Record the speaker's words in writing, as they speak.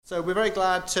So we're very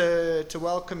glad to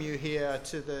welcome you here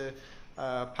to the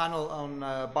panel on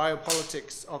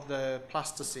biopolitics of the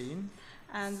Plasticene.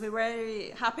 And we're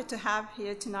very happy to have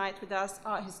here tonight with us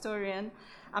art historian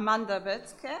Amanda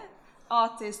Boetzkes,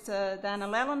 artist Diana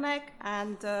Lelonek,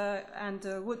 and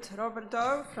Wood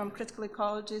Roberdeau from Critical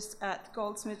Ecologies at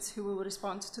Goldsmiths, who will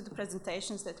respond to the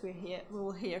presentations that we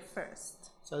will hear first.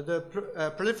 So the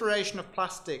proliferation of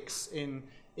plastics in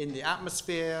the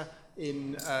atmosphere,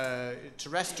 in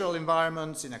terrestrial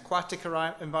environments, in aquatic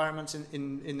environments,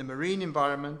 in the marine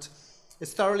environment,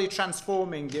 is thoroughly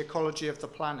transforming the ecology of the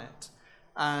planet.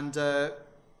 And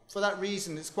for that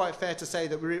reason, it's quite fair to say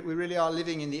that we really are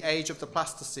living in the age of the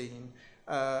Plasticene,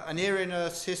 an era in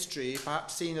Earth's history,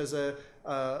 perhaps seen as a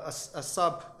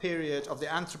sub-period of the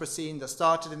Anthropocene that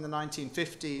started in the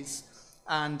 1950s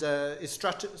and is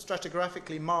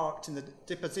stratigraphically marked in the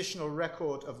depositional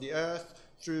record of the Earth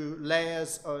through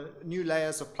new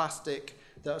layers of plastic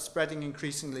that are spreading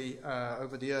increasingly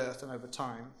over the Earth and over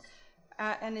time.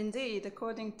 And indeed,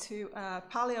 according to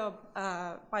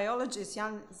paleobiologist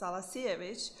Jan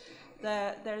Zalasiewicz,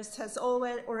 there has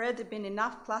already been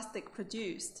enough plastic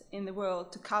produced in the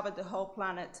world to cover the whole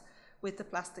planet with the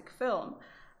plastic film.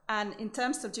 And in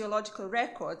terms of geological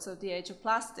records of the age of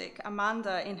plastic,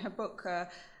 Amanda, in her book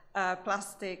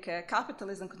Plastic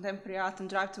Capitalism, Contemporary Art and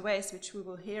Drive to Waste, which we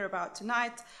will hear about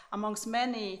tonight, amongst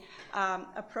many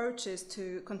approaches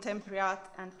to contemporary art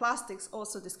and plastics,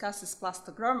 also discusses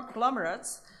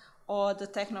plastoglomerates, or the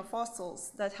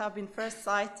technofossils that have been first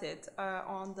sighted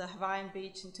on the Hawaiian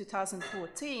beach in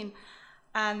 2014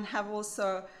 and have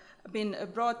also been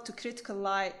brought to critical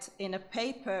light in a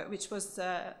paper which was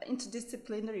an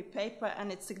interdisciplinary paper,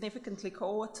 and it's significantly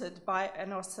co-authored by an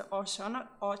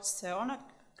oceanographer,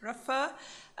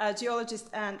 a geologist,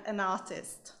 and an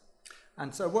artist.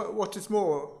 And so what is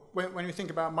more, when we think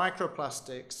about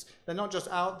microplastics, they're not just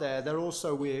out there, they're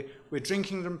also, we're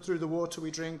drinking them through the water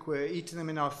we drink, we're eating them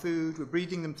in our food, we're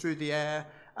breathing them through the air,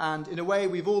 and in a way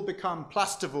we've all become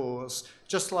plastivores,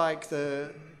 just like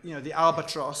the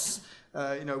albatross,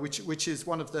 which is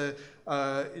one of the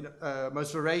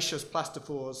most voracious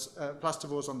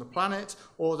plastivores on the planet,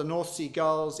 or the North Sea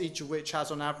gulls, each of which has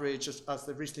on average, as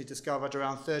they've recently discovered,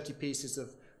 around 30 pieces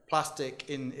of plastic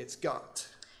in its gut.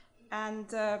 And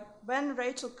when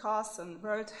Rachel Carson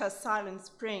wrote her Silent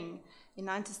Spring in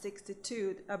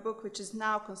 1962, a book which is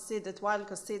now widely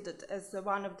considered as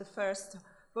one of the first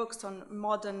books on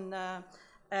modern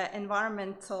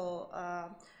environmental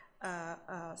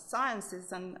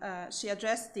sciences, and she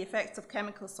addressed the effects of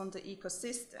chemicals on the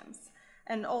ecosystems.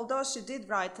 And although she did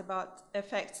write about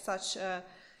effects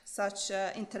such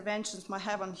interventions might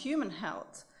have on human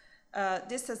health,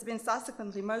 this has been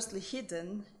subsequently mostly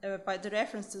hidden by the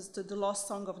references to the lost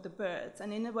song of the birds.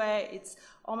 And in a way, it's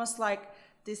almost like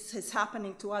this is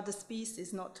happening to other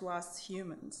species, not to us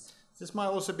humans. This might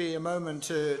also be a moment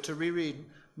to reread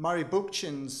Murray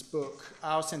Bookchin's book,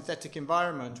 Our Synthetic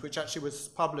Environment, which actually was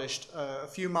published a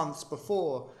few months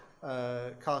before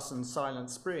Carson's Silent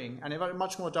Spring, and it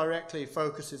much more directly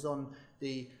focuses on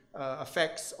the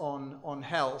effects on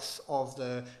health of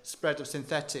the spread of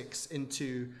synthetics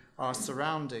into our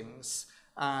surroundings.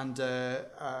 And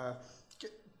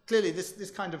clearly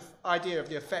this kind of idea of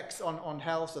the effects on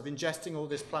health of ingesting all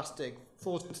this plastic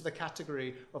falls into the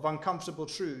category of uncomfortable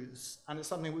truths, and it's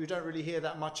something we don't really hear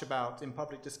that much about in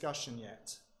public discussion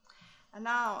yet. And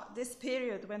now, this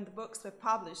period when the books were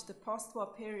published, the post-war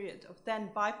period of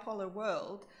then bipolar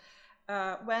world,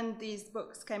 when these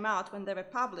books came out, when they were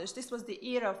published, this was the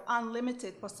era of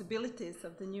unlimited possibilities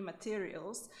of the new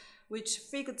materials, which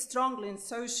figured strongly in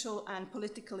social and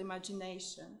political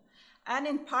imagination. And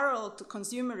in parallel to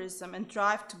consumerism and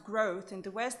drive to growth in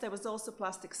the West, there was also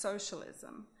plastic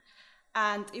socialism.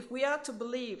 And if we are to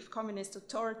believe communist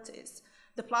authorities,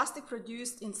 the plastic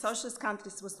produced in socialist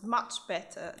countries was much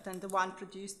better than the one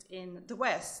produced in the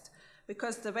West,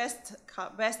 because the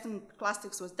Western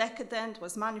plastics was decadent,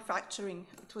 was manufacturing,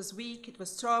 it was weak, it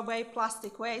was throwaway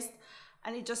plastic waste,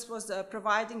 and it just was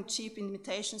providing cheap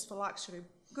imitations for luxury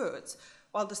goods,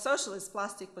 while the socialist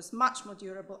plastic was much more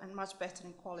durable and much better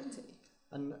in quality.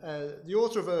 And the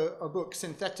author of a book,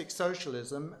 Synthetic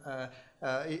Socialism,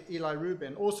 Eli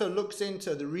Rubin, also looks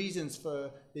into the reasons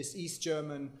for this East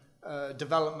German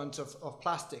development of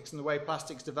plastics and the way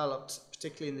plastics developed,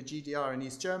 particularly in the GDR in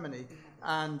East Germany.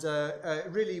 And it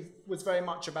really was very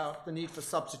much about the need for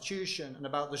substitution and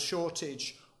about the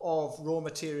shortage of raw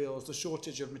materials, the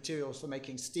shortage of materials for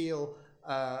making steel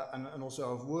and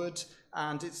also of wood.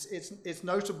 And it's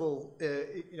notable,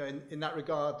 in that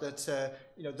regard that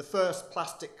the first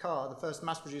plastic car, the first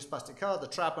mass-produced plastic car, the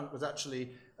Trabant, was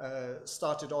actually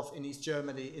started off in East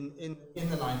Germany in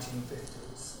the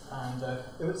 1950s.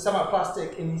 And somehow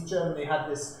plastic in East Germany had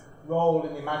this role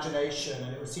in the imagination,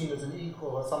 and it was seen as an equal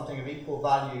or something of equal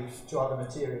value to other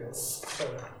materials. So,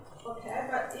 okay,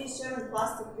 but East German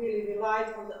plastic really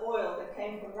relied on the oil that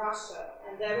came from Russia,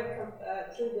 and they were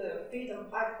through the Freedom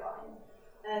Pipeline,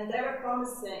 and they were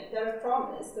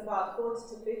promised about 40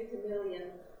 to 50 million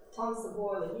tons of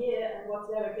oil a year, and what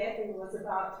they were getting was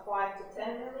about 5 to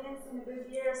 10 million in a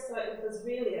good year, so it was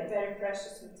really a very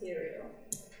precious material.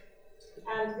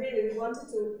 And really, we wanted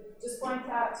to just point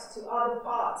out to other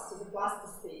parts to the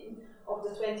Plasticene of the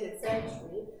 20th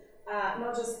century,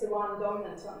 not just the one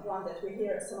dominant one that we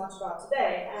hear so much about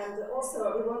today. And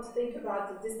also, we want to think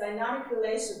about this dynamic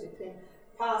relation between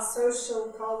past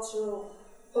social, cultural,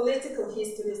 political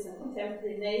histories and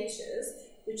contemporary natures,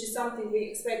 which is something we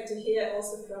expect to hear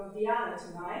also from Diana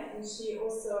tonight. And she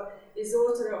also is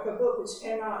author of a book which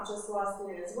came out just last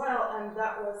year as well, and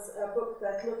that was a book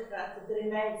that looked at the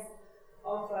remains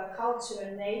of culture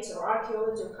and nature, or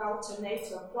archaeology of culture and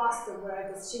nature of plaster,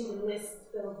 where the Schindler List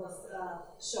film was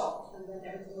shot, and then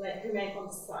everything remained on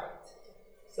the site.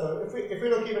 So if we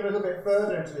look even a little bit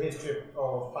further into the history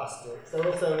of plastics, there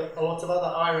are also a lot of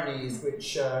other ironies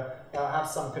which have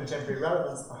some contemporary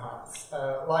relevance, perhaps,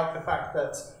 like the fact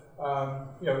that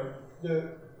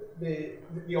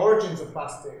the origins of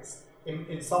plastics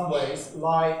in some ways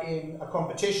lie in a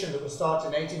competition that was started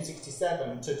in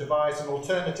 1867 to devise an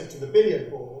alternative to the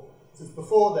billiard ball. Since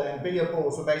before then, billiard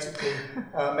balls were basically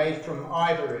made from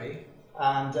ivory,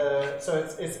 and so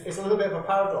it's a little bit of a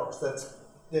paradox that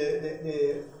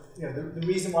the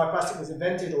reason why plastic was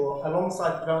invented, or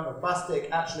alongside the development of plastic,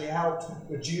 actually helped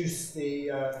reduce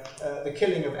the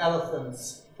killing of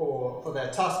elephants for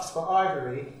their tusks for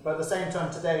ivory, but at the same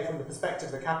time today, from the perspective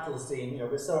of the capital scene,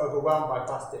 we're so overwhelmed by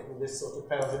plastic that this sort of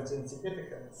pales into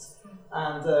insignificance.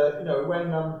 And when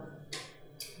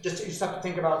you just have to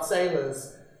think about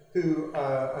sailors who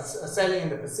are sailing in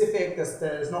the Pacific.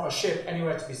 There's not a ship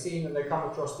anywhere to be seen, and they come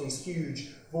across these huge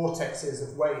vortexes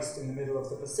of waste in the middle of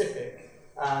the Pacific,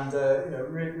 and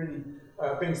really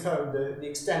brings home the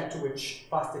extent to which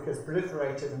plastic has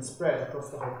proliferated and spread across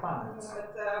the whole planet.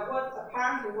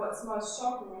 But what's most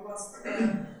shocking and most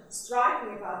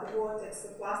striking about the vortex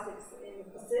of plastics in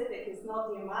the Pacific is not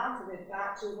the amount of it, but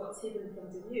actually what's hidden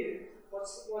from the view,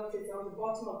 what is on the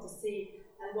bottom of the sea,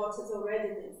 and what has already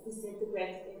been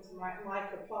disintegrated into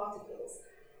microparticles.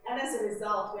 And as a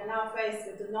result, we're now faced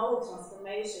with a novel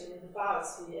transformation in the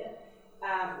biosphere,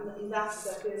 in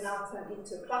that we are now turned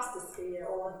into a plastisphere,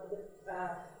 or the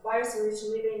biosphere which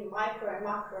living micro and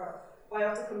macro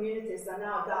biotic communities are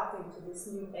now adapting to this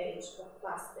new age of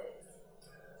plastics.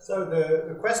 So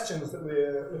the questions that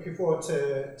we're looking forward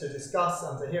to discuss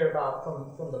and to hear about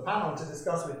from the panel, to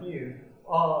discuss with you,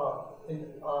 are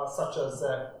such as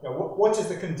what is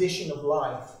the condition of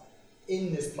life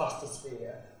in this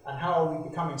plastisphere, and how are we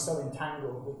becoming so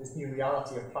entangled with this new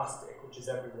reality of plastic, which is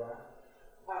everywhere?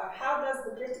 How does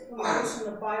the critical notion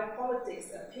of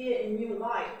biopolitics appear in new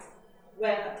light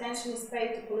when attention is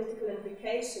paid to political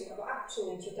implication of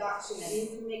actual introduction and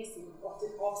intermixing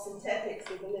of synthetics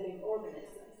with the living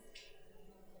organisms?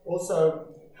 Also,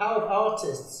 how have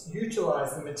artists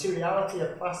utilised the materiality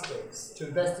of plastics to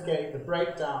investigate the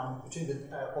breakdown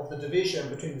of the division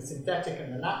between the synthetic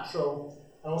and the natural,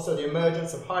 and also the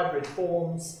emergence of hybrid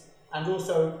forms, and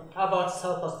also how have artists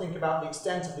helped us think about the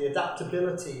extent of the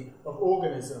adaptability of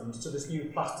organisms to this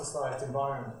new plasticized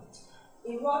environment?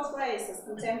 In what ways has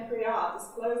contemporary art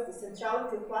disclosed the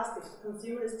centrality of plastic to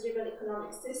consumerist-driven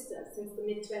economic systems since the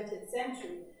mid-20th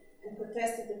century, and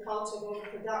protested the culture of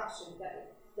overproduction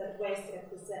that waste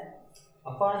represents?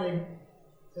 And finally,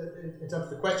 in terms of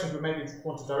the questions we maybe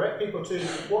want to direct people to,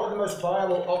 what are the most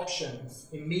viable options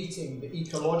in meeting the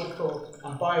ecological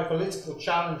and biopolitical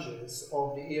challenges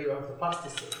of the era of the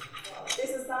Plasticene?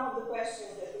 These are some of the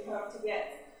questions that we hope to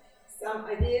get some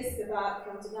ideas about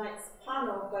from tonight's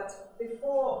panel, but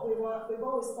before we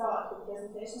start with the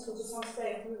presentations, we just want to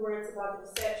say a few words about the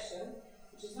reception,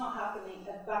 which is not happening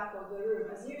at the back of the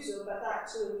room as usual, but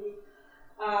actually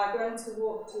going to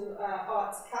walk to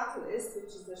Arts Catalyst,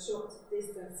 which is a short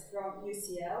distance from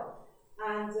UCL.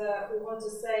 And we want to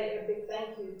say a big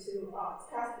thank you to Arts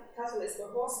Catalyst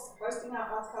for hosting our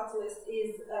Arts Catalyst.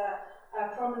 Is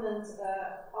a prominent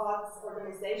arts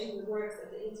organization that works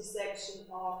at the intersection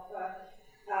of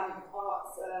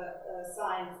arts,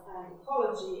 science and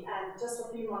ecology. And just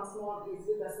a few months more is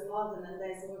with us in London, and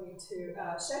they're moving to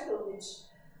Sheffield,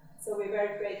 so we're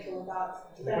very grateful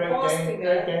about them hosting.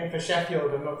 Great game for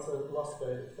Sheffield, and not so lost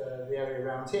the area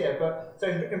around here. But so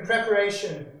in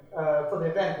preparation for the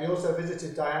event, we also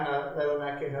visited Diana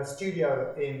Lelonek in her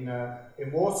studio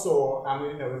in Warsaw, and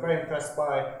we're very impressed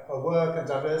by her work and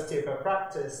diversity of her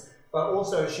practice. But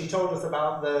also, she told us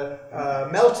about the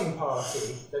melting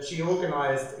party that she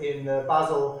organised in the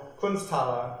Basel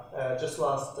Kunsthalle just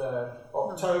last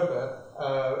October,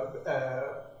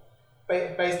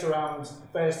 based around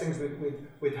various things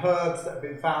with herbs that have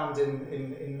been found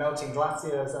in melting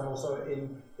glaciers, and also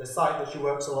in the site that she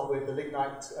works a lot with, the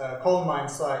lignite coal mine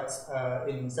site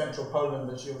in central Poland,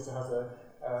 that she also has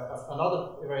another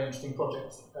very interesting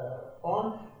project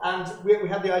on. And we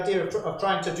had the idea of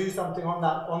trying to do something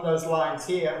on those lines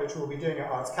here, which we'll be doing at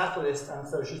Arts Catalyst, and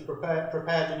so she's prepared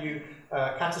a new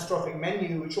catastrophic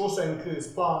menu, which also includes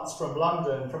plants from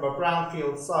London, from a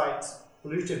brownfield site,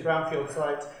 polluted brownfield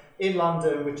site in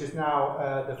London, which is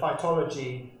now the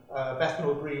Phytology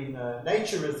Bethnal Green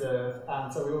Nature Reserve.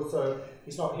 And so we also,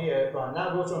 he's not here right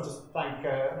now, we also want to thank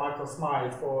Michael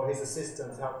Smythe for his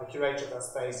assistance to help the curator of that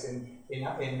space in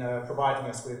providing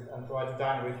us with, and providing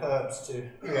Diana with herbs to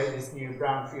create this new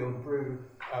brownfield brew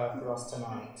for us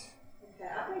tonight. Okay,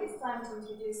 I think it's time to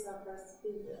introduce our first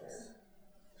speaker.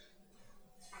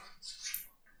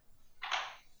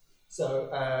 So,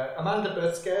 Amanda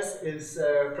Boetzkes is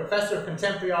Professor of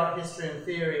Contemporary Art History and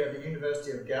Theory at the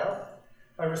University of Guelph.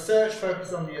 Her research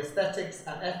focuses on the aesthetics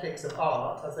and ethics of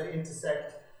art as they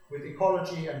intersect with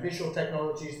ecology and visual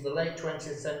technologies in the late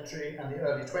 20th century and the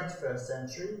early 21st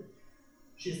century.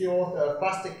 She's the author of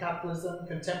Plastic Capitalism,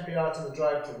 Contemporary Art and the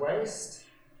Drive to Waste,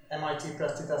 MIT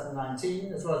Press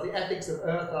 2019, as well as The Ethics of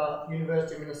Earth Art,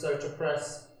 University of Minnesota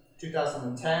Press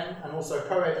 2010, and also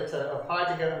co-editor of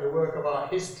Heidegger and the Work of Art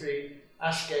History,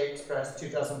 Ashgate Press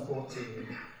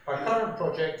 2014. Her current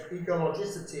project,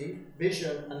 Ecologicity,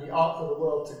 Vision and the Art for the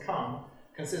World to Come,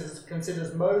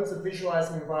 considers modes of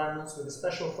visualizing environments with a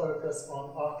special focus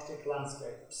on Arctic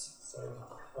landscapes. So,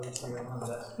 over to you,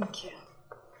 Amanda. Thank you.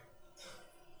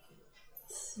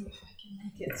 Let's see if I can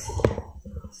make it.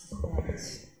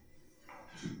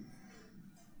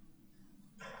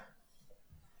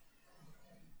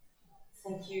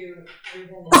 Thank you,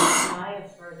 Reuben and Maya,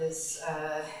 for this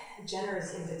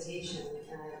generous invitation.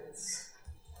 It's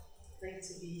great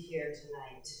to be here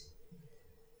tonight.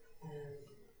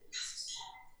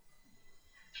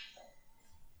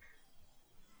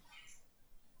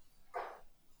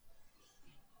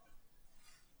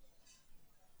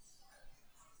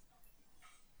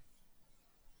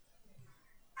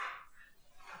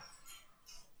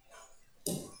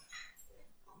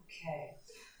 Okay.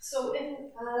 So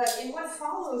in what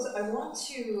follows, I want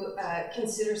to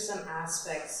consider some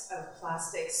aspects of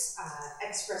plastics'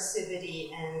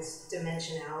 expressivity and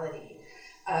dimensionality,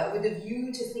 with a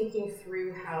view to thinking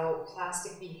through how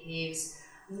plastic behaves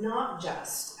not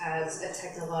just as a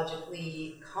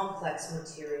technologically complex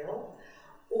material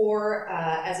or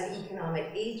as an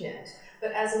economic agent,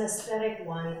 but as an aesthetic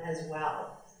one as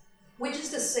well, which is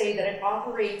to say that it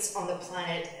operates on the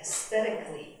planet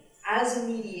aesthetically as a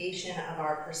mediation of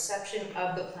our perception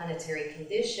of the planetary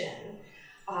condition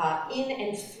in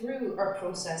and through our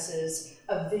processes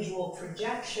of visual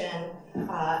projection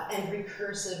and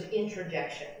recursive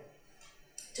introjection.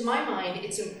 To my mind,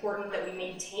 it's important that we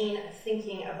maintain a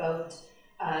thinking about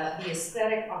the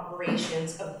aesthetic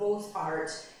operations of both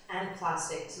art and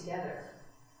plastic together.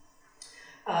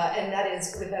 And that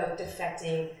is without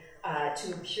defecting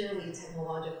to a purely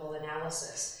technological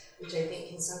analysis, which I think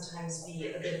can sometimes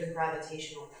be a bit of a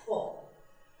gravitational pull.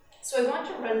 So I want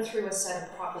to run through a set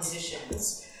of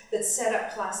propositions that set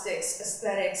up plastics,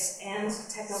 aesthetics, and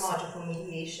technological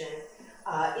mediation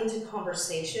into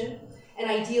conversation,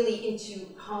 and ideally into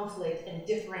conflict and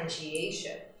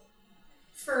differentiation.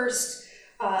 First,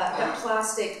 that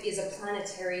plastic is a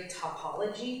planetary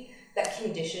topology that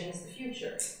conditions the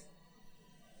future.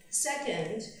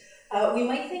 Second, we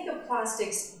might think of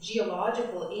plastic's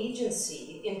geological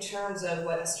agency in terms of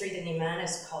what Astrida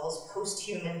Neimanis calls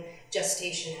post-human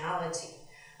gestationality,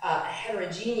 a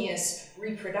heterogeneous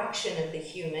reproduction of the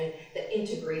human that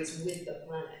integrates with the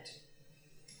planet.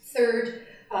 Third,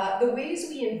 the ways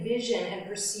we envision and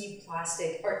perceive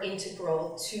plastic are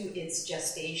integral to its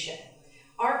gestation.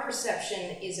 Our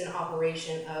perception is an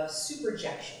operation of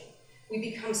superjection. We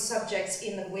become subjects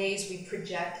in the ways we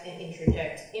project and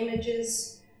introject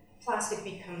images. Plastic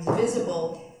becomes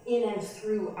visible in and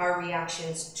through our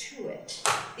reactions to it.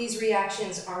 These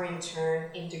reactions are in turn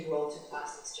integral to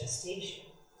plastic's gestation.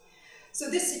 So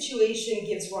this situation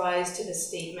gives rise to the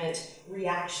statement,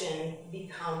 reaction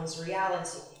becomes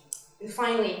reality. And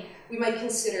finally, we might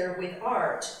consider with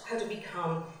art how to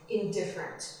become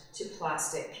indifferent to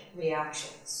plastic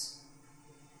reactions.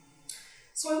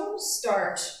 So I want to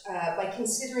start by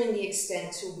considering the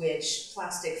extent to which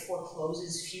plastic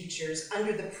forecloses futures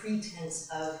under the pretense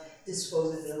of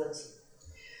disposability.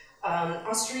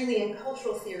 Australian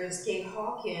cultural theorist Gay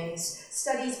Hawkins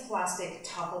studies plastic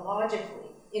topologically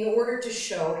in order to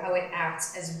show how it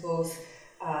acts as both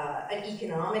an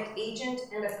economic agent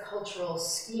and a cultural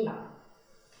schema.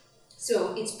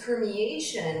 So its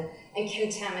permeation and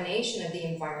contamination of the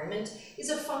environment is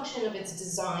a function of its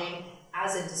design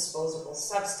as a disposable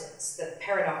substance that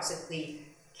paradoxically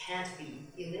can't be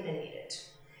eliminated.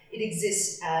 It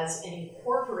exists as an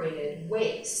incorporated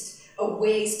waste, a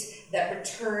waste that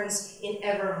returns in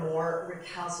ever more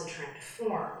recalcitrant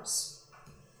forms.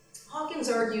 Hawkins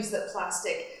argues that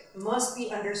plastic must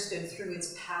be understood through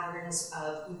its patterns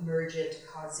of emergent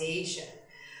causation,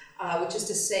 which is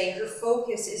to say her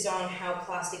focus is on how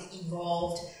plastic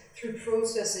evolved through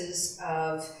processes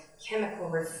of chemical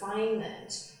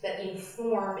refinement that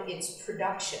inform its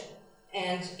production,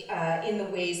 and in the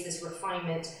ways this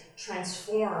refinement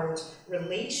transformed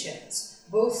relations,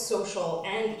 both social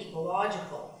and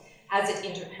ecological, as it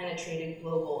interpenetrated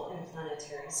global and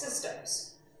planetary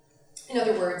systems. In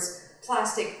other words,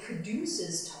 plastic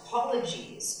produces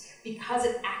topologies because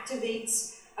it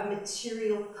activates a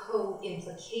material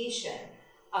co-implication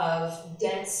of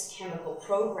dense chemical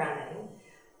programming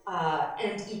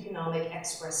and economic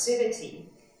expressivity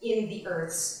in the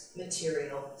Earth's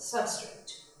material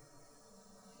substrate.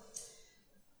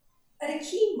 At a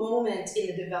key moment in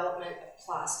the development of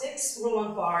plastics,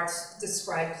 Roland Barthes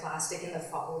described plastic in the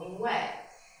following way.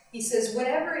 He says,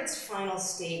 whatever its final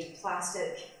state,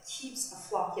 plastic keeps a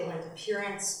flocculent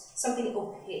appearance, something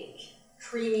opaque,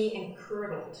 creamy and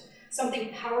curdled, something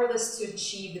powerless to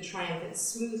achieve the triumphant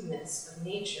smoothness of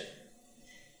nature.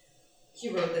 He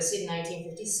wrote this in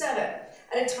 1957,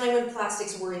 at a time when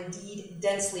plastics were indeed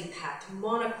densely packed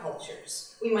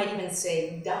monocultures. We might even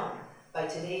say dumb by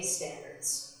today's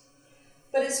standards.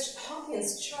 But as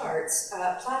Hawkins charts,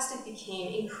 plastic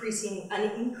became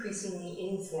an increasingly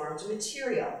informed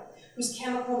material whose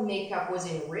chemical makeup was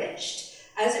enriched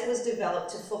as it was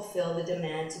developed to fulfill the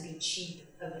demand to be cheap,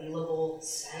 available,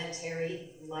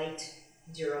 sanitary, light,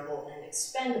 durable, and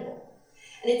expendable.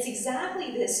 And it's exactly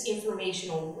this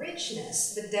informational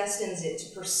richness that destines it to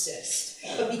persist,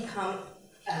 but become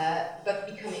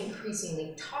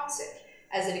increasingly toxic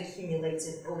as it accumulates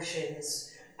in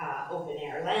oceans, open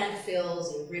air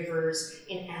landfills, in rivers,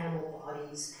 in animal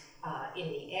bodies, in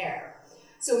the air.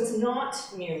 So it's not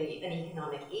merely an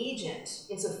economic agent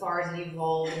insofar as it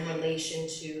evolved in relation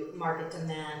to market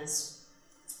demands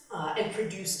and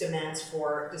produced demands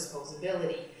for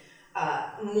disposability.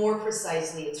 More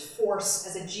precisely, its force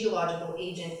as a geological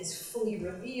agent is fully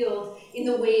revealed in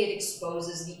the way it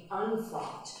exposes the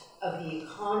unthought of the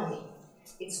economy,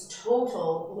 its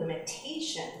total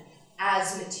limitation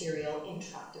as material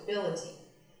intractability.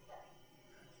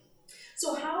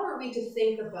 So how are we to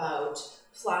think about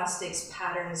plastics'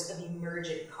 patterns of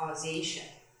emergent causation,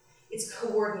 its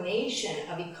coordination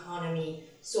of economy,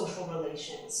 social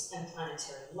relations, and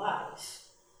planetary life?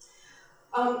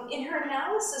 In her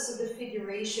analysis of the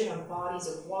figuration of bodies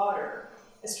of water,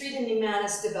 Astrida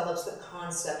Neimanis develops the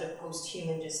concept of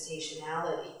post-human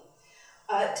gestationality.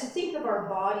 To think of our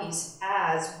bodies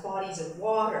as bodies of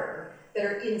water that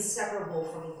are inseparable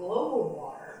from global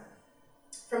water,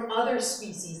 from other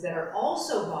species that are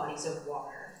also bodies of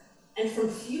water, and from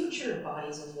future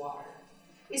bodies of water,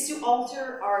 is to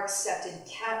alter our accepted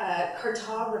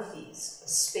cartographies of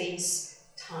space,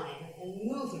 time, and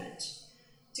movement.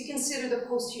 To consider the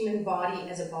post-human body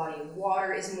as a body of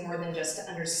water is more than just to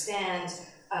understand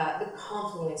the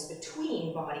confluence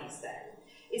between bodies then.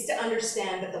 It's to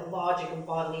understand that the logic of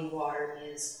bodily water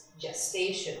is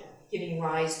gestational, giving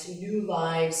rise to new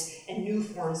lives and new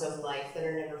forms of life that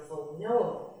are never fully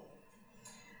knowable.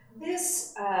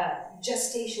 This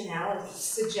gestationality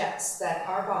suggests that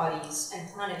our bodies and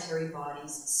planetary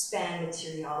bodies span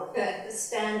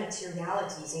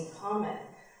materialities in common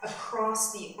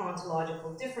across the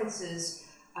ontological differences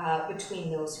between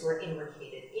those who are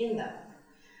imbricated in them.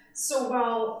 So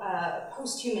while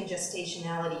post-human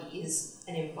gestationality is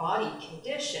an embodied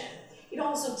condition, it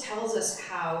also tells us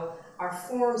how our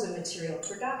forms of material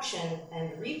production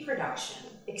and reproduction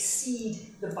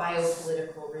exceed the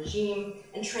biopolitical regime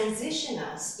and transition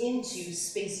us into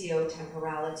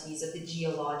spatio-temporalities of the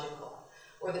geological,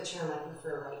 or the term I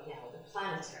prefer right now, the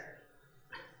planetary.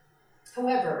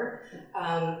 However,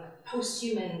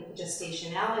 post-human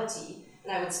gestationality,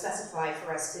 and I would specify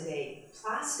for us today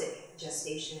plastic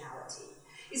gestationality,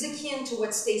 is akin to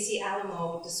what Stacey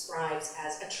Alamo describes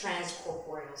as a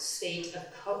transcorporeal state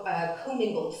of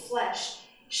commingled flesh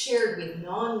shared with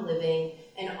non-living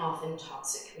and often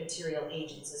toxic material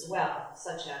agents as well,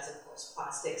 such as, of course,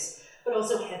 plastics, but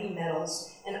also heavy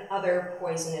metals and other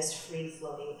poisonous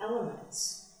free-floating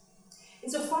elements.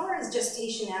 Insofar as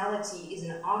gestationality is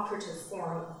an operative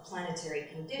form of planetary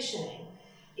conditioning,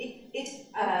 its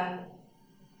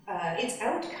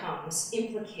outcomes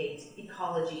implicate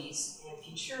ecologies and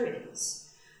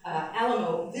futurities.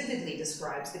 Alamo vividly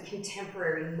describes the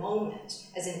contemporary moment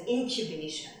as an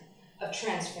incubation of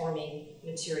transforming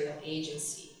material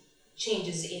agency,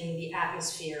 changes in the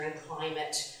atmosphere and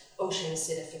climate, ocean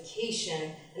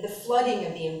acidification, and the flooding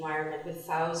of the environment with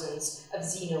thousands of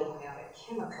xenobiotic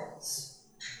chemicals.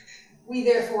 We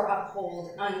therefore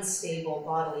uphold unstable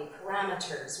bodily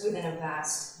parameters within a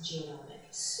vast genomic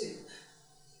soup.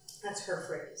 That's her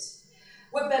phrase.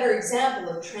 What better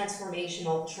example of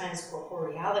transformational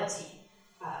transcorporeality,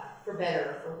 for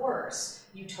better or for worse,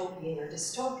 utopian or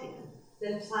dystopian,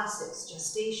 than plastics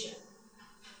gestation?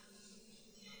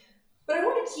 But I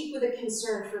want to keep with a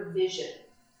concern for vision.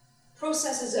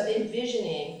 Processes of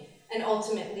envisioning and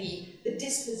ultimately the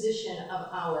disposition of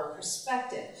our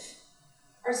perspective.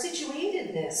 Our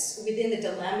situatedness within the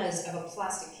dilemmas of a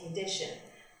plastic condition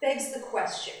begs the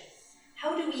question,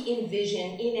 how do we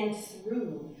envision in and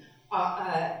through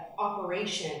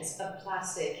operations of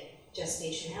plastic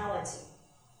gestationality?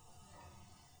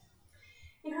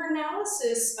 In her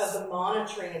analysis of the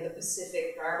monitoring of the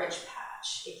Pacific garbage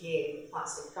patch, aka the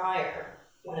plastic gyre,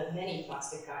 one of many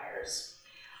plastic gyres,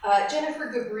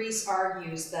 Jennifer Gabrice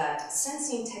argues that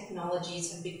sensing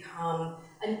technologies have become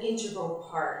an integral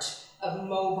part of a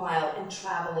mobile and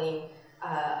traveling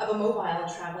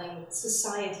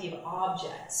society of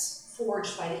objects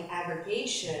forged by the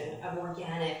aggregation of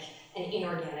organic and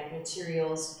inorganic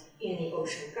materials in the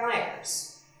ocean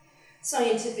gyres.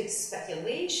 Scientific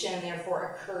speculation,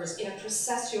 therefore, occurs in a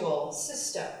processual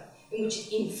system in which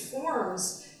it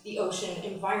informs the ocean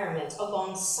environment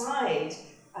alongside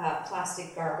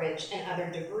plastic garbage and other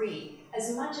debris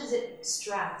as much as it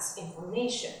extracts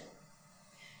information.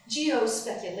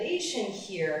 Geospeculation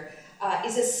here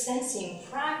is a sensing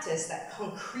practice that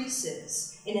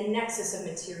concretes in a nexus of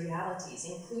materialities,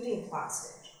 including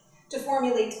plastic, to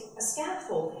formulate a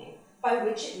scaffolding by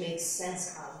which it makes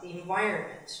sense of the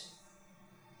environment.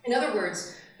 In other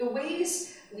words, the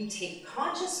ways we take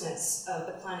consciousness of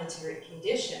the planetary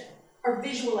condition, our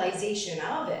visualization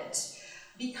of it,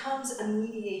 becomes a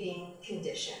mediating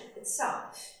condition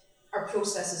itself. Our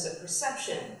processes of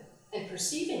perception and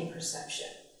perceiving perception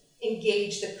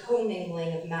engage the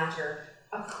commingling of matter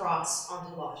across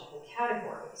ontological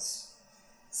categories.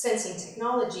 Sensing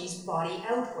technologies body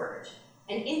outward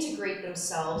and integrate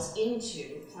themselves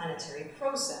into planetary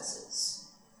processes.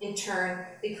 In turn,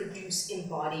 they produce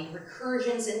embodied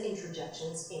recursions and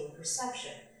introjections in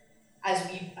perception as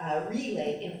we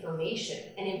relay information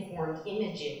and informed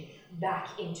imaging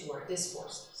back into our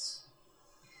discourses.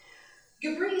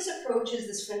 Gabrice approaches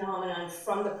this phenomenon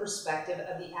from the perspective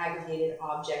of the aggregated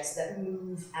objects that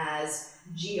move as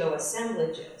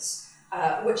geoassemblages,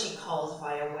 what she calls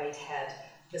via Whitehead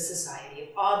the society of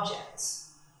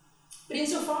objects. But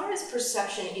insofar as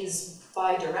perception is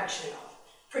bidirectional,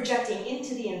 projecting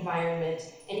into the environment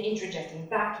and introjecting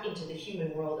back into the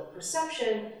human world of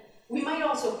perception, we might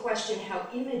also question how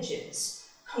images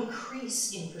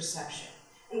concrete in perception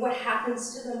and what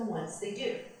happens to them once they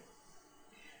do.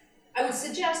 I would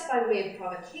suggest, by way of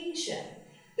provocation,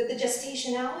 that the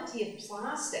gestationality of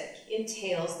plastic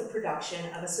entails the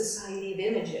production of a society of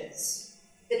images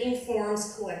that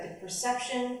informs collective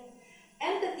perception,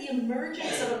 and that the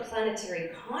emergence of a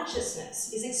planetary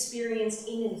consciousness is experienced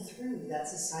in and through that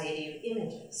society of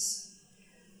images.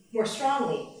 More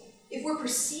strongly, if we're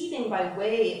perceiving by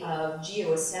way of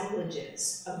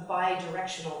geoassemblages, of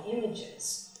bidirectional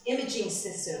images, imaging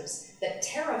systems that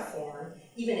terraform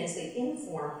even as they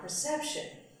inform perception,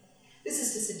 this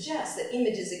is to suggest that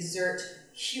images exert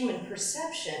human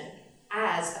perception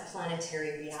as a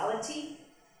planetary reality,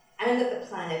 and that the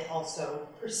planet also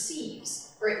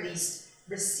perceives, or at least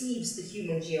receives, the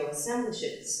human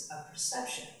geoassemblages of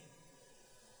perception.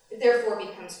 It therefore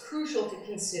becomes crucial to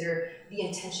consider the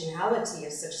intentionality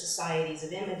of such societies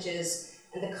of images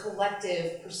and the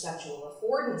collective perceptual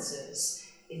affordances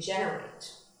they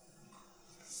generate.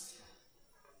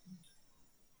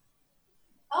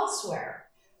 Elsewhere,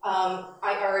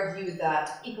 I argue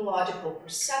that ecological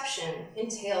perception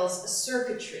entails a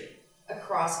circuitry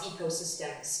across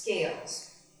ecosystemic scales,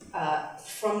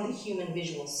 from the human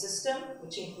visual system,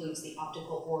 which includes the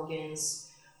optical organs,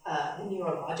 the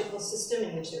neurological system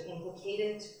in which they're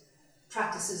implicated,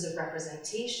 practices of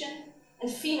representation, and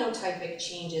phenotypic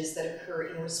changes that occur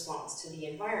in response to the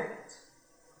environment.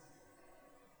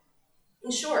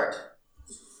 In short,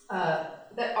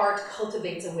 that art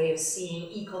cultivates a way of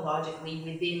seeing ecologically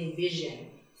within vision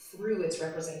through its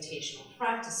representational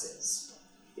practices.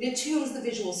 It attunes the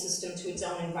visual system to its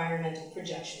own environmental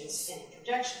projections and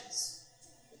interjections.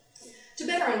 To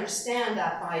better understand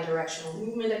that bidirectional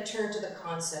movement, I turn to the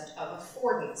concept of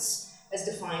affordance, as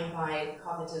defined by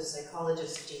cognitive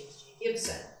psychologist James J.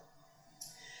 Gibson.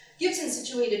 Gibson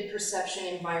situated perception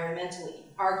environmentally,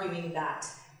 arguing that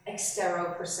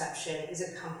exteroperception is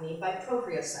accompanied by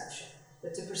proprioception,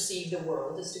 that to perceive the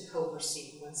world is to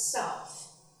co-perceive oneself.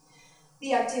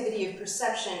 The activity of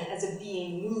perception as a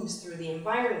being moves through the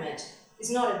environment is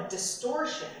not a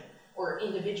distortion or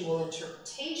individual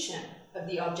interpretation of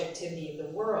the objectivity of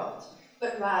the world,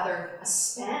 but rather a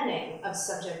spanning of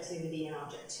subjectivity and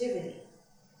objectivity.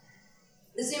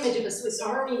 This image of a Swiss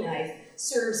Army knife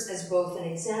serves as both an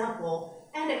example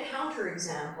and a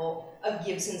counterexample of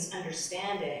Gibson's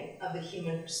understanding of the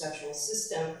human perceptual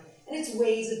system and its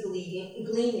ways of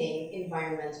gleaning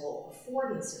environmental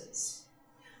affordances.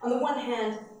 On the one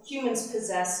hand, humans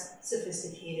possess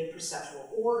sophisticated perceptual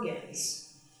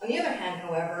organs. On the other hand,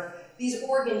 however, these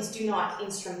organs do not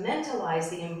instrumentalize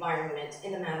the environment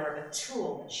in the manner of a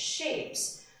tool that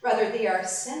shapes. Rather, they are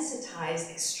sensitized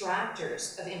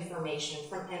extractors of information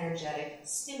from energetic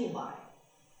stimuli.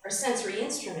 Our sensory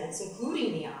instruments,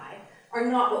 including the eye, are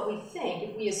not what we think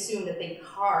if we assume that they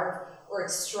carve or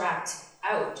extract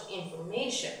out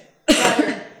information.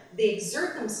 Rather, they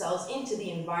exert themselves into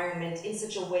the environment in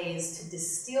such a way as to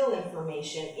distill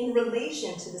information in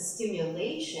relation to the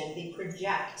stimulation they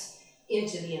project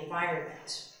into the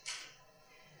environment.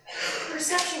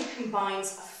 Perception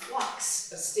combines a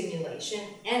flux of stimulation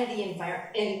and the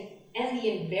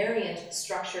invariant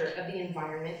structure of the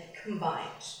environment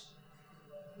combined.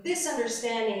 This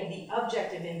understanding of the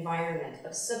objective environment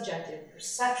of subjective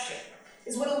perception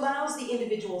is what allows the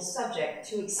individual subject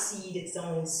to exceed its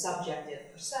own subjective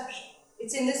perception.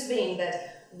 It's in this vein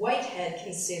that Whitehead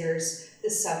considers the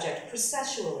subject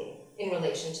processually in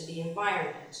relation to the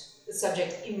environment. The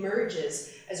subject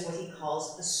emerges as what he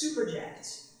calls a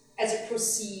superject, as it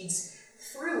proceeds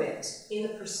through it in the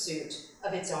pursuit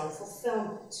of its own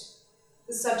fulfillment.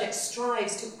 The subject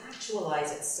strives to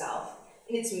actualize itself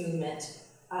in its movement.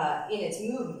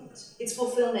 Its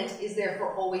fulfillment is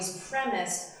therefore always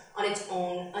premised on its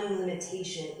own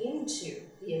unlimitation into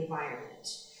the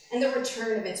environment and the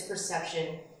return of its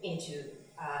perception into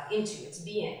its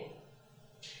being.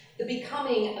 The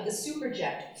becoming of the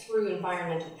superject through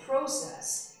environmental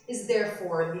process is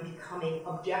therefore the becoming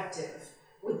objective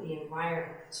with the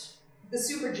environment. The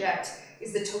superject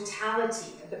is the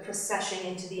totality of the procession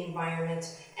into the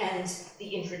environment and the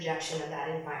introjection of that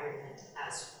environment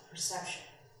as perception.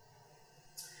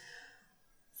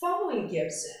 Following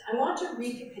Gibson, I want to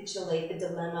recapitulate the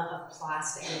dilemma of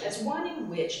plastic as one in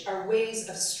which our ways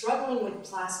of struggling with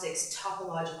plastic's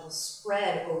topological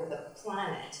spread over the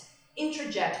planet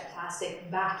introject plastic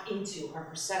back into our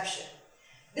perception.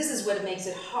 This is what makes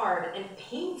it hard and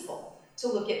painful to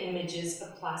look at images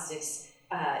of plastic's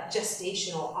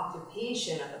gestational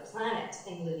occupation of the planet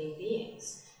and living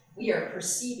beings. We are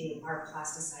perceiving our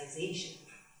plasticization.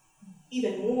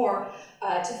 Even more,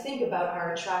 to think about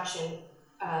our attraction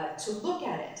to look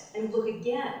at it and look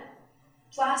again.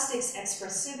 Plastic's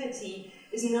expressivity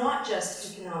is not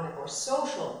just economic or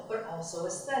social, but also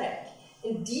aesthetic,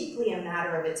 and deeply a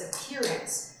matter of its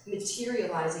appearance,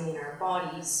 materializing in our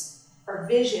bodies, our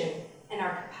vision, and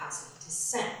our capacity to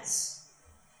sense.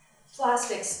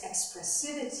 Plastic's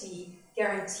expressivity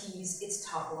guarantees its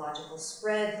topological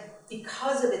spread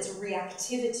because of its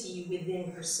reactivity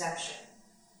within perception,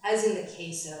 as in the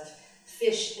case of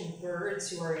fish and birds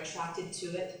who are attracted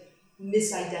to it,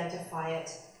 misidentify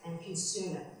it, and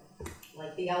consume it,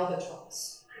 like the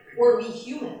albatross. Or we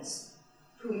humans,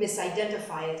 who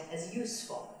misidentify it as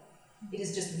useful. It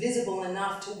is just visible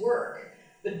enough to work,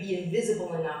 but be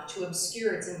invisible enough to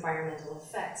obscure its environmental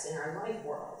effects in our life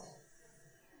world.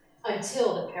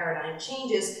 Until the paradigm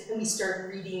changes and we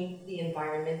start reading the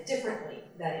environment differently,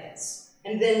 that is.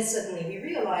 And then suddenly we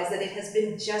realize that it has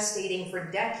been gestating for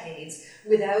decades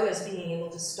without us being able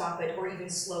to stop it or even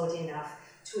slow it enough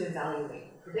to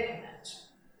evaluate the predicament.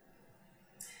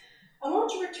 I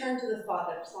want to return to the thought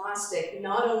that plastic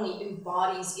not only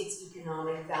embodies its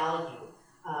economic value,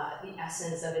 the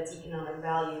essence of its economic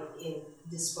value in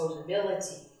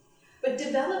disposability, but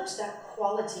developed that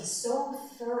quality so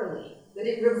thoroughly that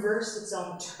it reversed its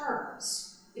own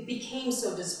terms. It became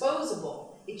so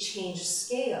disposable, it changed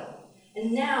scale.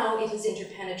 And now it has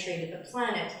interpenetrated the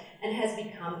planet and has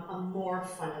become a more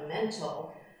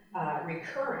fundamental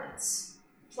recurrence.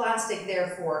 Plastic,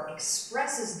 therefore,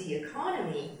 expresses the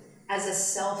economy as a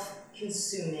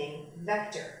consuming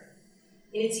vector.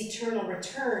 In its eternal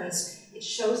returns, it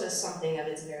shows us something of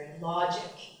its very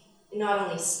logic. It not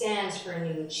only stands for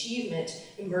a new achievement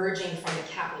emerging from the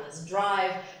capitalist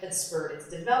drive that spurred its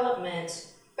development,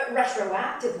 but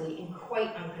retroactively and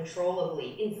quite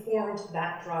uncontrollably informed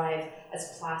that drive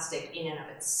as plastic in and of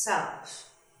itself.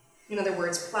 In other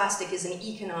words, plastic is an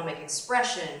economic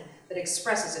expression that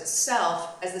expresses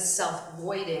itself as the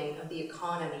self-voiding of the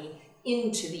economy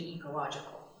into the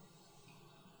ecological.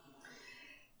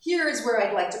 Here is where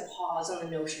I'd like to pause on the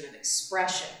notion of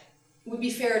expression. It would be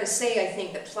fair to say, I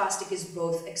think, that plastic is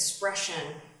both expression,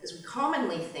 as we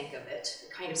commonly think of it,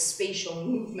 a kind of spatial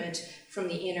movement from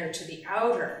the inner to the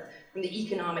outer, from the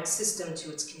economic system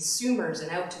to its consumers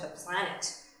and out to the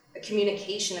planet, a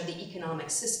communication of the economic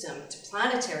system to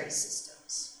planetary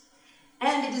systems.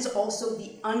 And it is also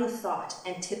the unthought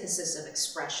antithesis of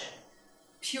expression,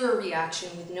 pure reaction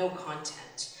with no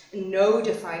content, and no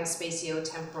defined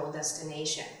spatio-temporal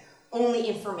destination, only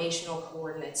informational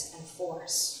coordinates and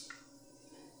force.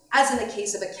 As in the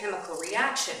case of a chemical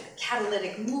reaction, the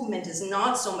catalytic movement is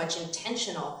not so much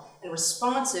intentional and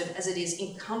responsive as it is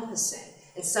encompassing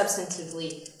and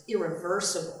substantively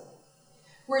irreversible.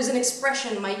 Whereas an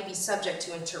expression might be subject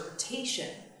to interpretation.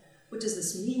 What does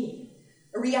this mean?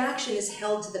 A reaction is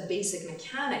held to the basic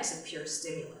mechanics of pure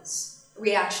stimulus. A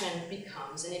reaction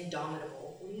becomes an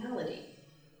indomitable reality.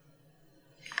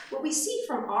 What we see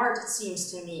from art, it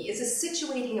seems to me, is a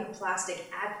situating of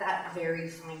plastic at that very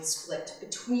fine split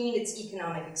between its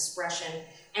economic expression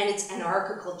and its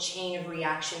anarchical chain of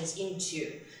reactions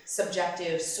into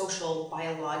subjective, social,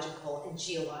 biological, and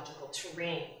geological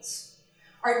terrains.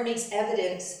 Art makes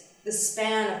evident the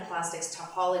span of plastic's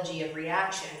topology of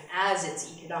reaction as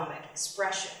its economic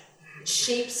expression. It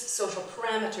shapes social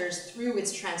parameters through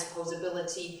its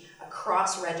transposability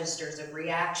across registers of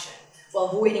reaction, while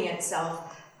voiding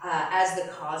itself as the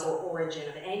cause or origin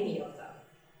of any of them.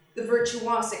 The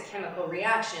virtuosic chemical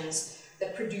reactions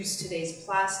that produce today's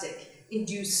plastic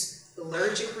induce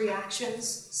allergic reactions,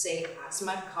 say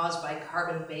asthma caused by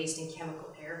carbon-based and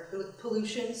chemical air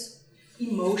pollutions,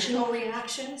 emotional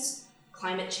reactions,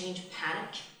 climate change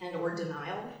panic and or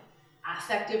denial,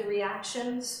 affective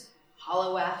reactions,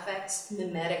 hollow affects,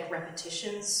 mimetic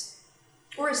repetitions,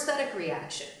 or aesthetic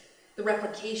reaction, the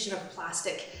replication of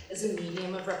plastic as a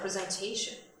medium of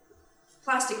representation.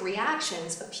 Plastic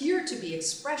reactions appear to be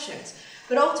expressions,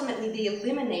 but ultimately they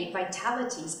eliminate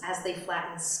vitalities as they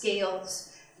flatten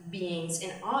scales, beings,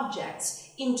 and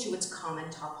objects into its common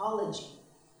topology.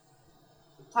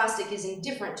 Plastic is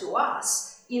indifferent to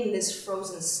us in this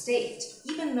frozen state,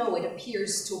 even though it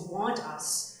appears to want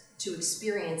us to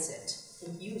experience it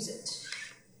and use it.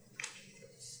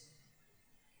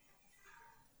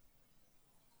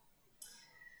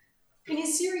 In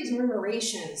his series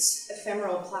Murmurations,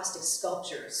 Ephemeral Plastic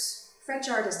Sculptures, French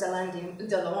artist Alain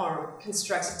Delorme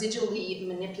constructs digitally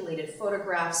manipulated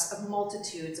photographs of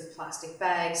multitudes of plastic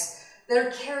bags that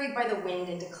are carried by the wind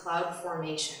into cloud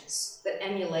formations that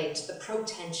emulate the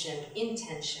protension,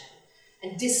 intention,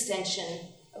 and distension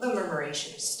of a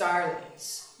murmuration of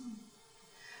starlings.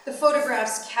 The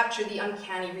photographs capture the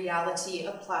uncanny reality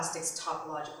of plastic's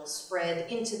topological spread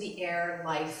into the air,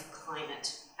 life,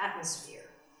 climate, atmosphere.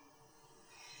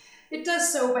 It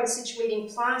does so by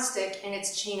situating plastic and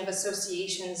its chain of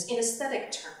associations in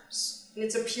aesthetic terms, in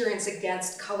its appearance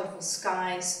against colorful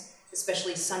skies,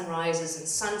 especially sunrises and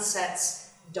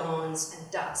sunsets, dawns and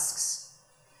dusks.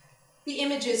 The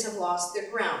images have lost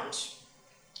their ground.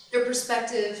 Their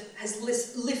perspective has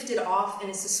lifted off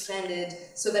and is suspended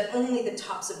so that only the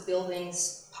tops of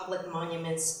buildings, public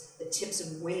monuments, the tips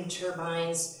of wind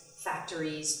turbines,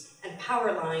 factories, and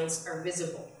power lines are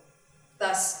visible.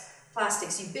 Thus,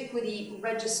 plastic's ubiquity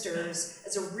registers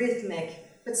as a rhythmic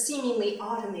but seemingly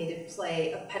automated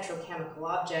play of petrochemical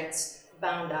objects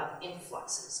bound up in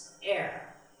fluxes of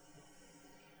air.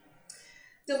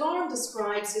 Delorme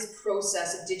describes his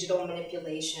process of digital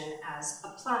manipulation as a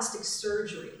plastic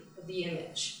surgery of the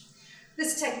image.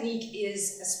 This technique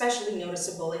is especially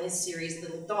noticeable in his series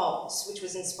Little Dolls, which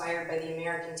was inspired by the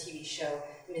American TV show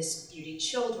Miss Beauty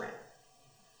Children.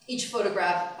 Each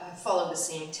photograph followed the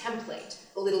same template: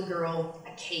 a little girl,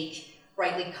 a cake,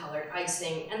 brightly colored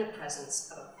icing, and the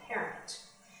presence of a parent.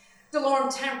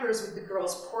 Delorme tampers with the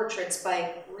girls' portraits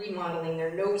by remodeling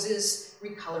their noses,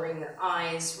 recoloring their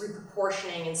eyes,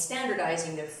 reproportioning and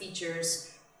standardizing their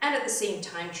features, and at the same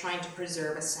time trying to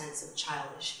preserve a sense of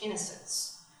childish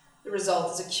innocence. The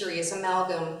result is a curious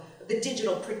amalgam of the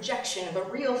digital projection of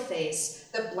a real face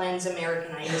that blends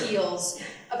American ideals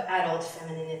of adult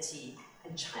femininity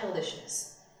and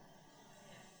childishness.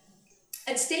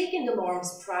 At stake in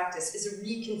Delorme's practice is a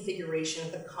reconfiguration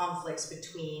of the conflicts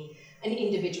between an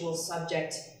individual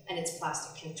subject and its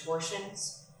plastic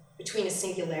contortions, between a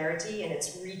singularity and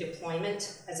its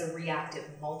redeployment as a reactive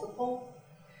multiple,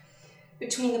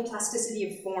 between the plasticity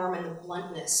of form and the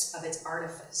bluntness of its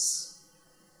artifice.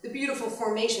 The beautiful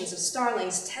formations of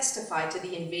starlings testify to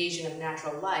the invasion of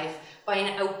natural life by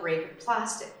an outbreak of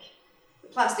plastic. The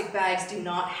plastic bags do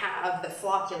not have the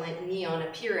flocculent neon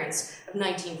appearance of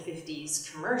 1950s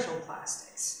commercial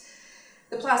plastics.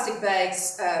 The plastic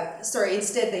bags,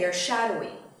 instead they are shadowy,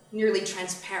 nearly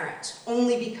transparent,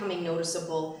 only becoming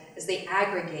noticeable as they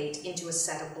aggregate into a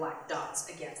set of black dots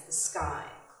against the sky.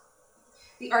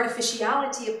 The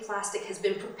artificiality of plastic has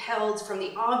been propelled from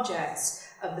the objects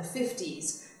of the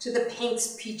 50s to the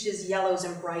pinks, peaches, yellows,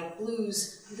 and bright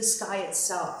blues of the sky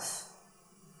itself.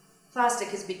 Plastic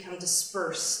has become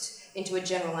dispersed into a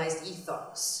generalized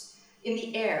ethos, in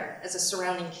the air as a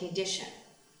surrounding condition.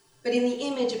 But in the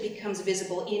image, it becomes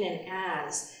visible in and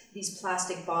as these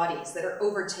plastic bodies that are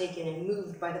overtaken and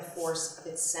moved by the force of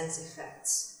its sense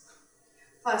effects.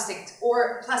 Plastic's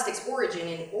origin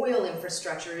in oil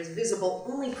infrastructure is visible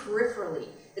only peripherally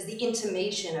as the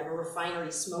intimation of a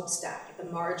refinery smokestack at the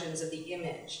margins of the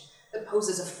image that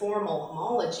poses a formal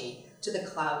homology to the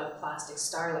cloud of plastic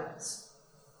starlings.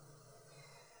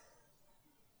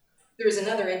 There is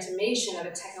another intimation of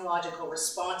a technological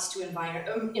response to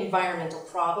environmental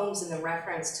problems in the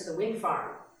reference to the wind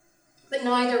farm, but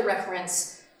neither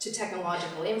reference to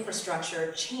technological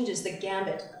infrastructure changes the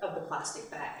gambit of the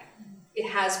plastic bag. It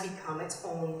has become its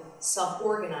own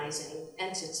self-organizing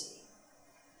entity.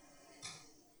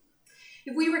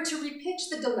 If we were to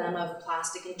repitch the dilemma of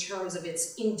plastic in terms of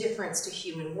its indifference to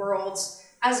human worlds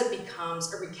as it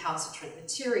becomes a recalcitrant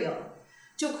material,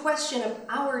 to a question of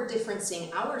our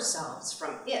differencing ourselves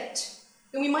from it,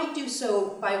 then we might do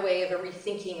so by way of a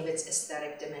rethinking of its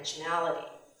aesthetic dimensionality.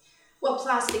 While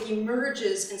plastic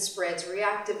emerges and spreads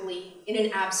reactively in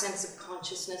an absence of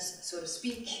consciousness, so to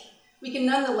speak, we can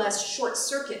nonetheless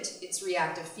short-circuit its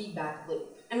reactive feedback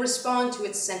loop and respond to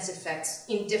its sense effects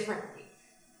indifferently,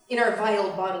 in our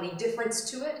vital bodily difference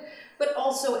to it, but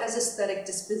also as aesthetic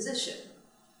disposition,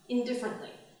 indifferently.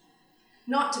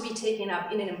 Not to be taken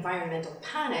up in an environmental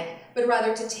panic, but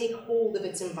rather to take hold of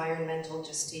its environmental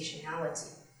gestationality.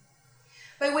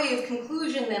 By way of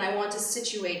conclusion, then, I want to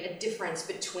situate a difference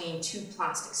between two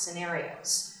plastic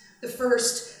scenarios. The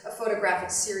first, a photographic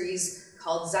series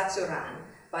called Zatsuran,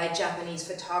 by Japanese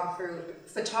photographer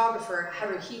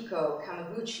Haruhiko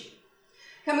Kawaguchi.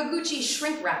 Kawaguchi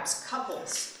shrink wraps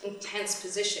couples in tense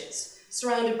positions,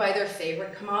 surrounded by their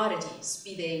favorite commodities,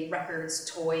 be they records,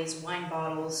 toys, wine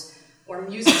bottles, or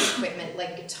music equipment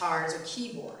like guitars or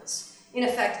keyboards. In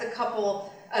effect, the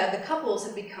couples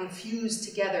have become fused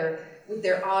together with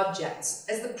their objects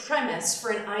as the premise for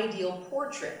an ideal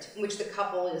portrait in which the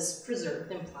couple is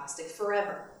preserved in plastic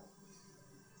forever.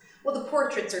 While the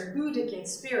portraits are Buddhic in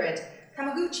spirit,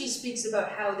 Kawaguchi speaks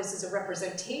about how this is a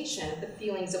representation of the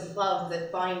feelings of love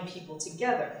that bind people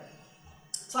together.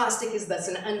 Plastic is thus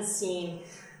an unseen,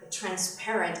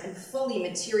 transparent, and fully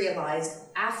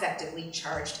materialized, affectively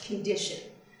charged condition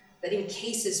that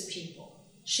encases people,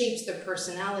 shapes their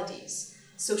personalities,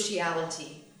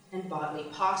 sociality, and bodily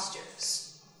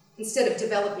postures. Instead of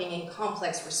developing in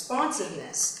complex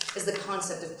responsiveness, as the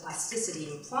concept of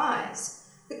plasticity implies,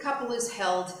 the couple is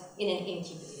held in an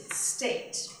incubated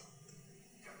state.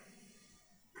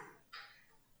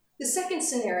 The second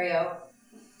scenario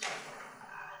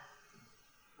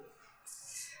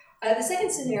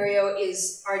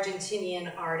is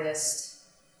Argentinian artist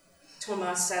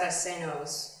Tomás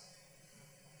Saraceno's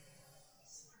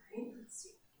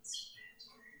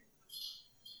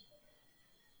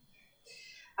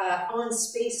On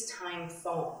Space-Time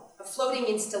Foam, a floating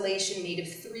installation made of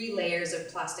 3 layers of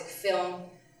plastic film.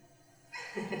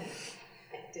 I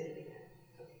did it again.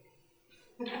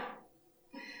 Okay.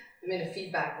 I'm in a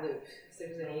feedback loop. If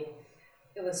there's any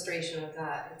illustration of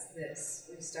that, it's this.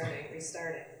 Restarting.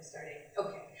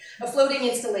 Okay. A floating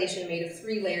installation made of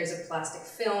 3 layers of plastic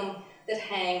film that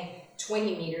hang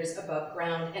 20 meters above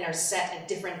ground and are set at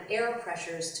different air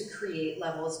pressures to create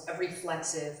levels of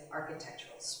reflexive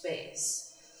architectural space.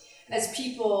 As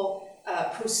people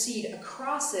proceed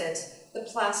across it, the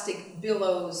plastic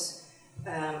billows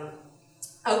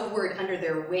outward under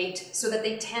their weight so that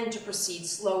they tend to proceed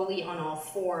slowly on all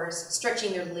fours,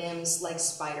 stretching their limbs like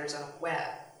spiders on a web.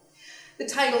 The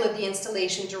title of the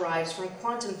installation derives from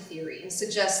quantum theory and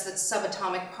suggests that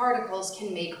subatomic particles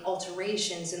can make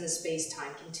alterations in the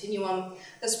space-time continuum,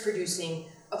 thus producing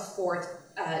a 4th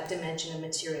dimension of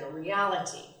material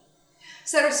reality.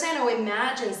 Saraceno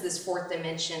imagines this fourth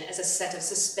dimension as a set of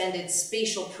suspended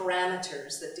spatial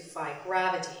parameters that defy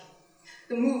gravity.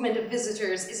 The movement of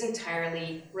visitors is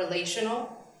entirely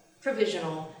relational,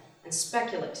 provisional, and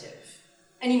speculative.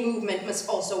 Any movement must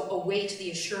also await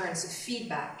the assurance of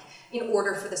feedback in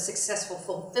order for the successful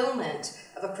fulfillment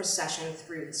of a procession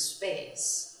through the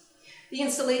space. The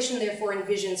installation therefore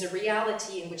envisions a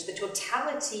reality in which the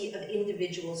totality of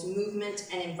individuals' movement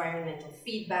and environmental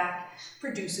feedback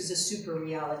produces a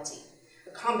super-reality, a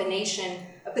combination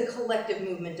of the collective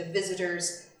movement of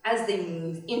visitors as they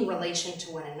move in relation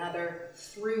to one another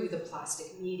through the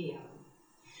plastic medium.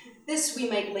 This we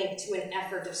might link to an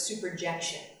effort of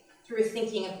superjection through a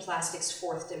thinking of plastic's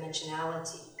fourth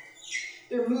dimensionality.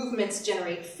 Their movements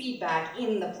generate feedback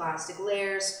in the plastic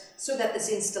layers so that this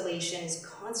installation is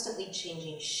constantly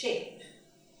changing shape.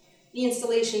 The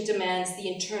installation demands the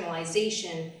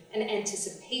internalization and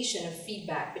anticipation of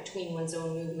feedback between one's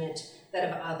own movement, that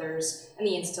of others, and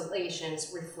the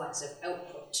installation's reflexive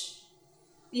output.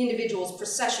 The individual's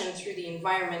procession through the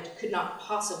environment could not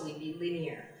possibly be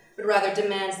linear, but rather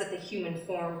demands that the human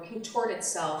form contort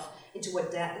itself into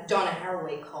what Donna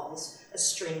Haraway calls a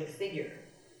string figure.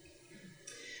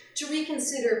 To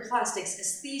reconsider plastic's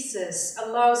aesthesis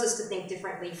allows us to think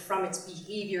differently from its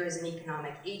behavior as an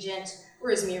economic agent or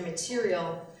as mere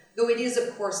material, though it is,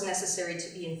 of course, necessary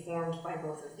to be informed by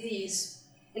both of these.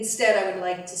 Instead, I would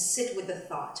like to sit with the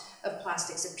thought of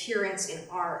plastic's appearance in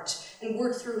art and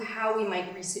work through how we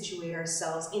might resituate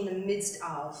ourselves in the midst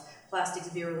of plastic's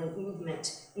virulent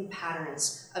movement in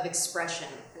patterns of expression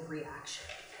and reaction.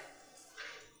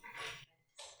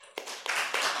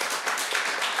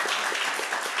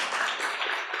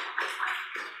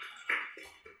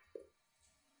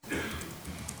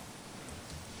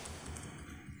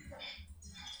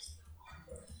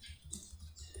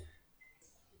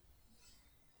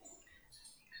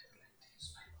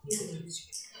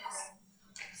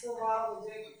 So while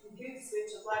we're doing a good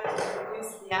switch, I'd like to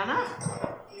introduce Diana,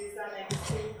 who is our next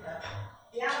speaker.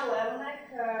 Diana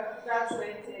Lelonek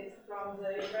graduated from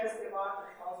the University of Art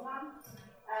of Poznan,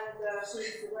 and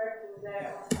she's working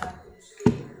there on a PhD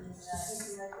in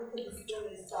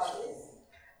interdisciplinary studies.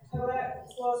 Her work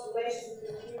explores relations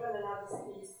between human and other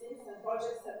species, and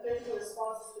projects have critical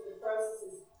responses to the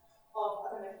processes of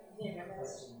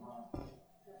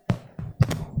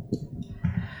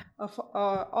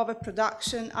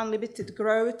overproduction, unlimited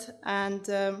growth,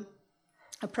 and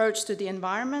approach to the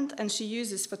environment. And she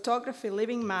uses photography,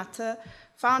 living matter,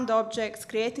 found objects,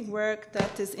 creating work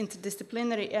that is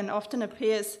interdisciplinary and often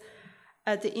appears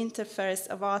at the interface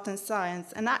of art and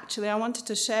science. And actually, I wanted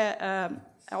to share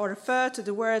or refer to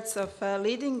the words of a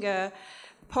leading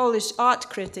Polish art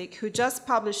critic who just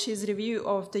published his review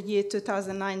of the year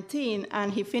 2019,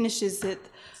 and he finishes it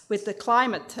with the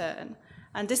climate turn.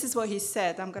 And this is what he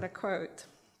said, I'm going to quote.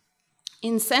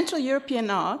 In Central European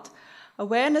art,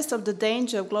 awareness of the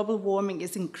danger of global warming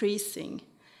is increasing.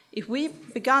 If we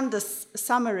began the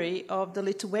summary of the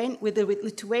with the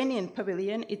Lithuanian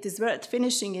pavilion, it is worth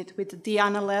finishing it with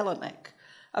Diana Lelonek,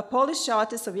 a Polish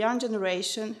artist of young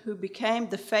generation who became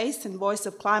the face and voice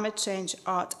of climate change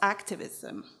art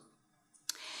activism.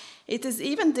 It is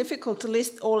even difficult to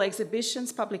list all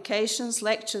exhibitions, publications,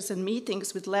 lectures, and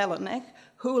meetings with Lelonek,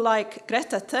 who, like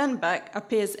Greta Thunberg,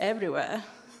 appears everywhere,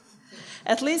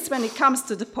 at least when it comes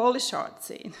to the Polish art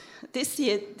scene. This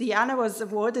year, Diana was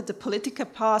awarded the Political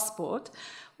Passport,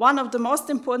 one of the most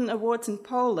important awards in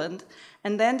Poland,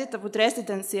 and ended with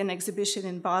residency and exhibition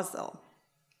in Basel.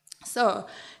 So,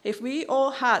 if we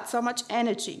all had so much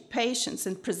energy, patience,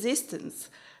 and persistence,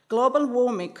 global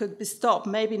warming could be stopped,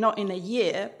 maybe not in a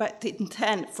year, but in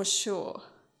 10 for sure.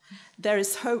 There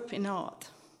is hope in art.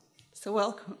 So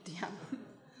welcome, Diana.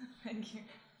 Thank you.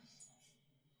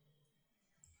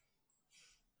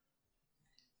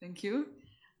 Thank you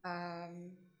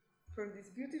for this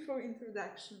beautiful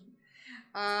introduction.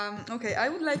 Okay, I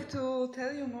would like to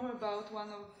tell you more about one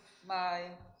of my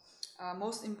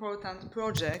most important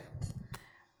projects.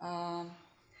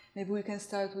 Maybe we can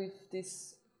start with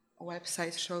this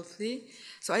website shortly.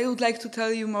 So I would like to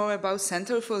tell you more about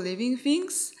Center for Living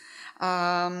Things.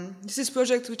 This is a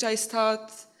project which I started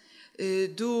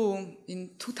do in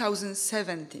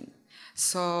 2017.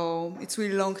 So it's a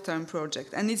really long-term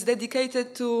project. And it's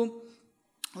dedicated to,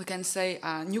 we can say,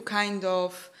 a new kind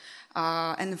of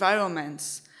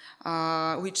environments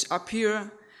which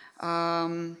appear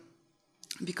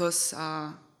because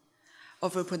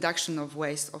overproduction of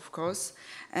waste, of course.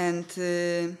 And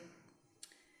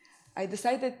I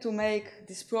decided to make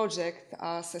this project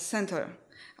as a center,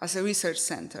 as a research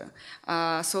center.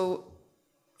 So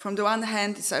from the one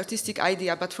hand, it's an artistic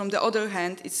idea, but from the other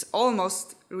hand, it's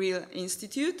almost real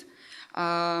institute,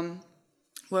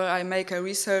 where I make a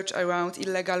research around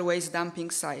illegal waste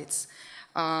dumping sites,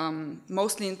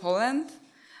 mostly in Poland.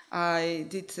 I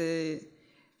did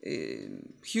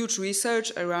huge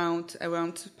research around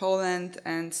Poland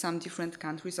and some different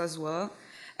countries as well.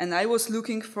 And I was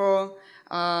looking for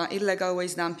illegal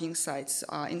waste dumping sites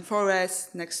in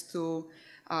forests, next to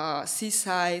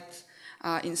seaside,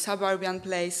 in suburban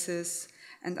places,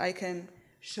 and I can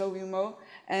show you more.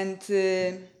 And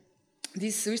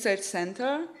this research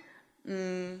center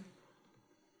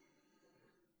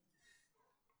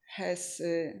has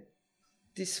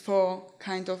these 4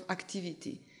 kind of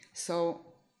activity. So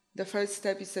the first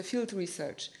step is a field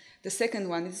research. The second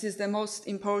one, this is the most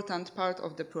important part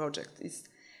of the project, is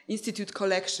institute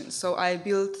collection. So I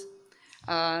built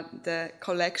the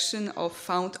collection of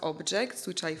found objects,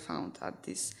 which I found at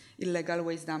these illegal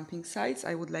waste dumping sites.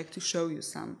 I would like to show you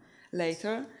some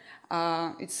later.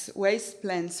 It's Waste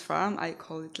Plants Farm, I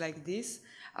call it like this.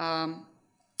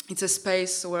 It's a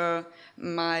space where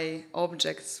my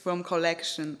objects from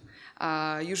collection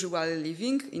are usually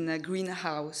living in a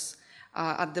greenhouse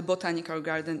at the Botanical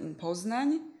Garden in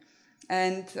Poznań.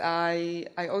 And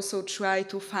I also try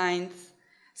to find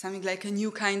something like a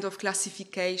new kind of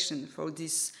classification for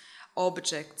these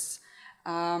objects.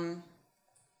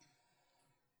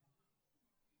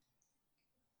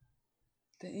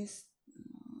 This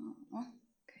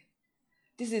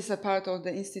is a part of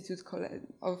the institute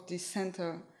of the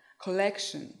center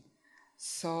collection.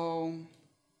 So,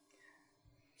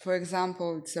 for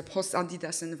example, it's a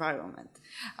post-Adidas environment.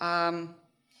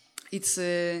 It's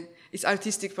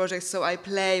artistic project, so I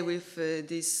play with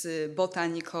this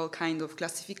botanical kind of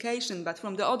classification. But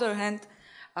from the other hand,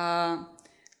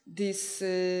 these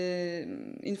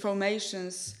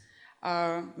informations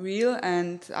are real,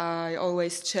 and I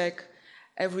always check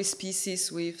every species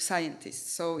with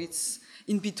scientists. So it's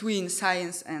in between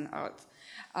science and art.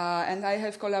 And I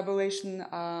have collaboration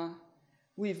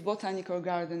with Botanical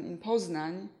Garden in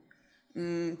Poznań.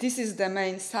 This is the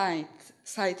main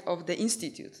site of the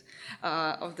institute,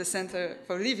 of the Center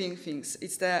for Living Things.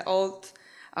 It's the old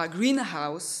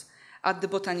greenhouse at the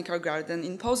Botanical Garden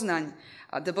in Poznań.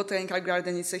 The Botanical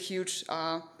Garden is a huge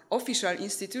official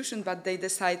institution, but they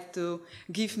decided to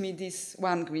give me this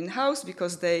one greenhouse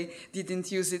because they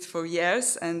didn't use it for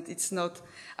years, and it's not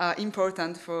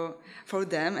important for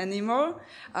them anymore.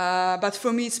 But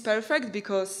for me, it's perfect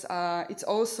because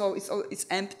it's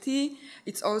empty.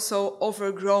 It's also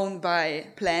overgrown by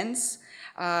plants.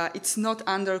 It's not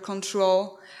under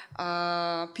control.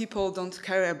 People don't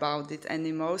care about it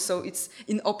anymore. So it's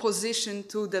in opposition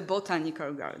to the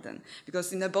Botanical Garden,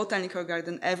 because in the Botanical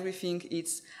Garden, everything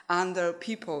is under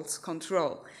people's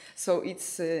control. So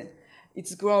it's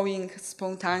growing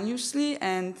spontaneously,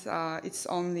 and it's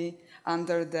only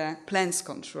under the plants'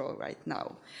 control right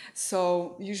now.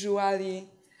 So usually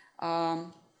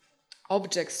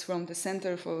objects from the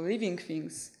Center for Living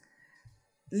Things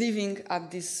living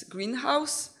at this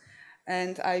greenhouse,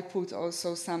 and I put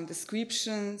also some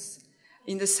descriptions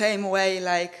in the same way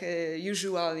like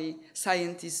usually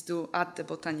scientists do at the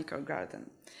Botanical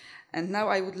Garden. And now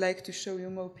I would like to show you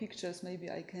more pictures. Maybe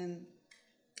I can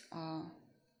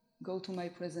go to my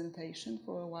presentation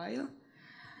for a while.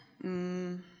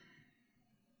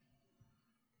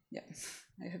 Yeah,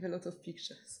 I have a lot of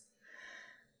pictures.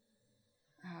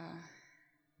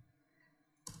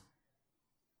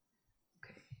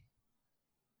 Okay.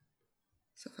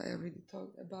 So I already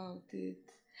talked about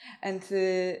it. And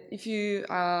if you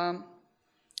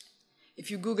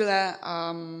Google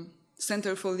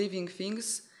Center for Living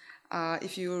Things,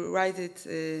 if you write it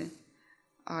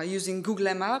using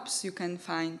Google Maps, you can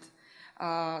find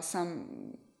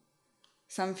some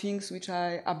things which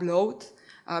I upload,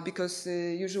 because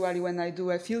usually when I do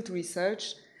a field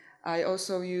research, I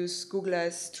also use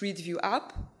Google's Street View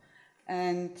app,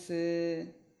 and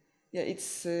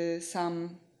it's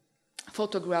some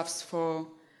photographs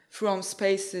from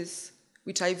spaces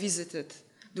which I visited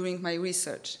during my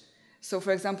research. So,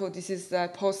 for example, this is the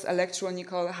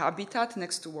post-electronical habitat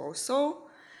next to Warsaw,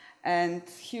 and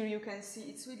here you can see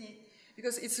it's really,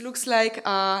 because it looks like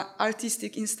an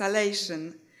artistic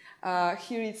installation.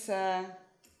 Here it's a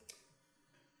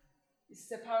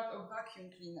part of vacuum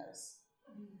cleaners.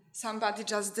 Somebody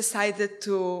just decided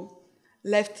to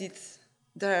left it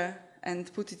there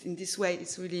and put it in this way.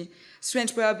 It's really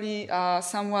strange. Probably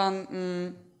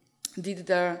someone did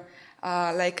there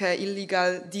like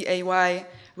illegal DIY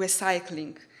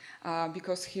recycling,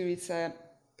 because here it's a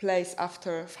place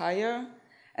after fire,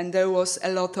 and there was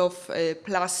a lot of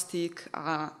plastic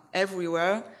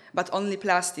everywhere, but only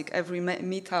plastic. Every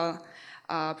metal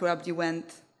probably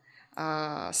went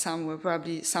somewhere,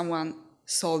 probably someone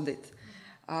sold it.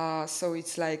 So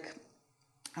it's like,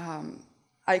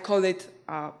 I call it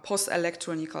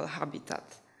post-electronical habitat.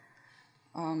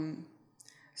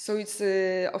 So it's,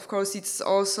 of course, it's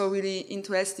also really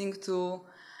interesting to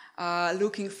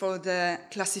looking for the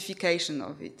classification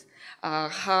of it,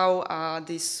 how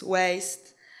this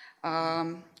waste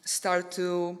start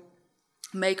to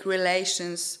make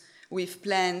relations with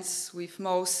plants, with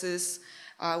mosses,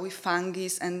 with fungi,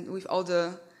 and with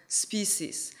other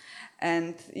species.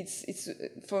 And it's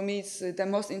for me, it's the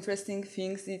most interesting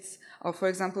things. It's, for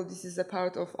example, this is a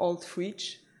part of old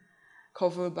fridge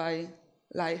covered by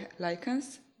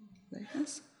lichens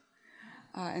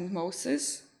and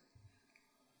mosses.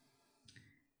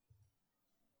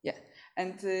 Yeah,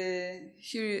 and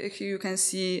here you can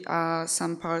see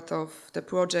some part of the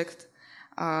project.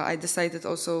 I decided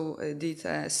also did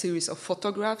a series of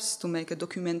photographs to make a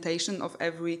documentation of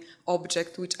every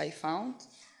object which I found.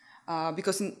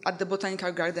 Because at the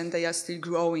botanical garden they are still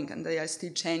growing and they are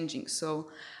still changing. So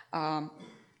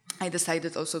I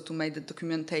decided also to make the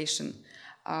documentation.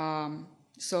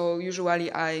 So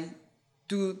usually I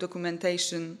do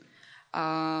documentation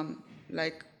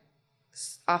like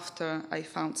after I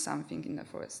found something in the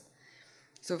forest.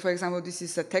 So for example, this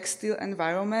is a textile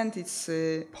environment. It's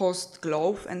a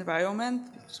post-Guelph environment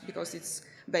because it's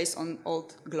based on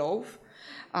old Guelph.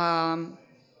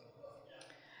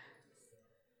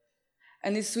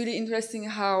 And it's really interesting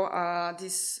how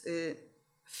these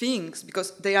things,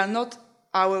 because they are not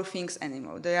our things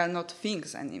anymore, they are not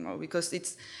things anymore, because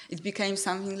it became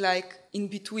something like in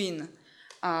between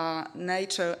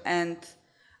nature and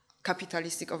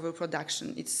capitalistic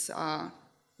overproduction. It's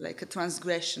like a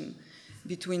transgression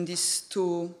between these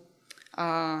two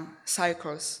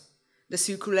cycles, the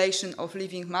circulation of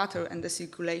living matter and the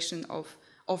circulation of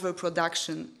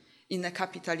overproduction in a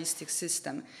capitalistic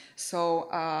system. So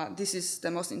this is the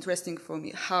most interesting for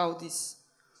me, how these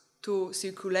two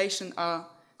circulations are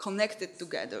connected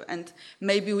together. And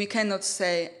maybe we cannot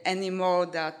say anymore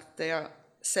that they are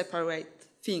separate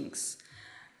things.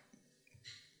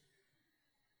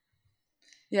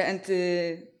 Yeah,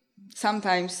 and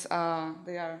sometimes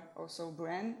they are also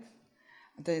brand.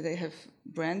 They have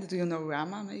brand. Do you know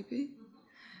Rama, maybe?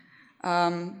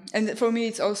 And for me,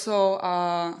 it's also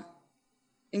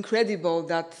incredible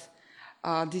that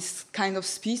this kind of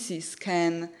species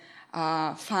can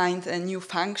find a new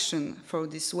function for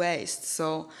this waste.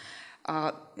 So,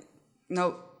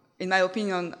 no, in my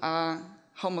opinion,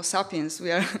 Homo sapiens,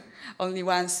 we are only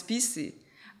one species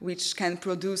which can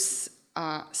produce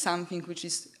something which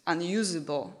is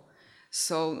unusable.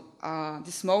 So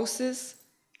this mosses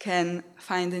can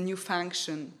find a new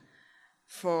function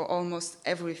for almost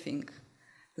everything.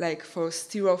 Like for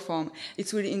styrofoam.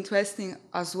 It's really interesting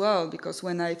as well, because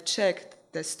when I've checked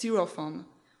the styrofoam,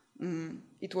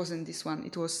 it wasn't this one,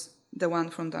 it was the one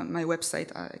from my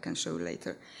website, I can show you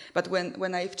later. But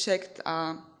when I've checked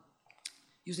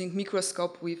using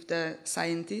microscope with the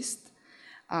scientist,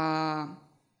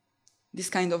 this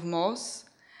kind of moss,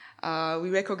 we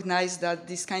recognize that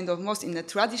this kind of moss in the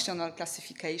traditional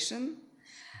classification,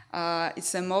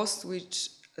 it's a moss which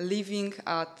living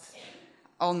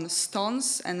on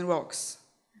stones and rocks.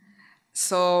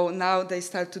 So now they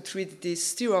start to treat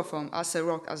this styrofoam as a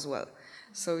rock as well.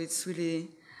 So it's really,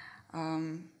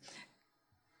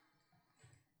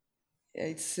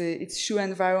 it's shoe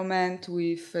environment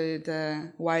with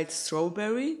the wild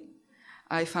strawberry.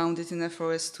 I found it in a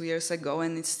forest 2 years ago,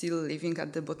 and it's still living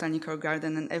at the botanical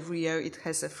garden, and every year it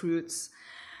has fruits.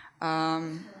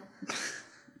 And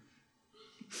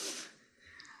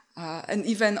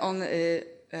even on a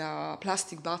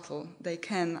plastic bottle, they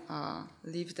can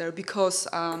live there, because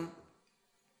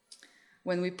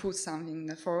when we put something in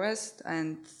the forest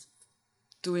and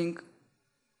during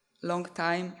long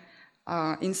time,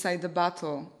 inside the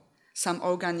bottle, some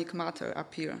organic matter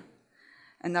appear.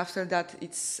 And after that,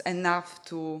 it's enough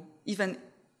to, even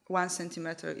 1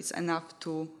 centimeter, it's enough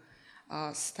to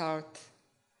start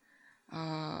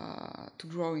to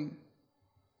growing.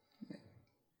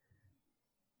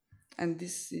 And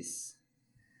this is,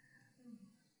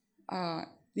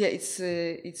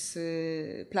 it's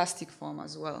plastic form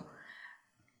as well.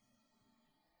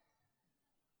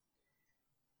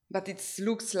 But it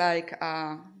looks like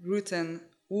rotten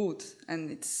wood, and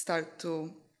it starts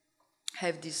to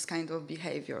have this kind of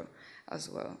behavior as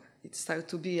well. It starts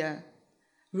to be a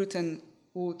rotten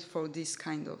wood for this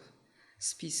kind of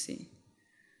species.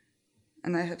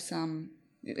 And I have some,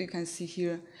 you can see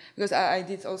here, because I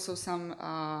did also some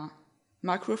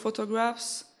macro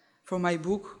photographs for my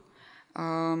book.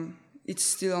 It's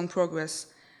still on progress.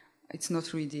 It's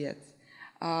not ready yet.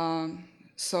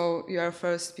 So you are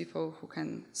first people who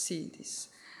can see this.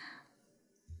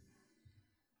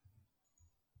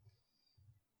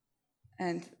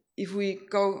 And if we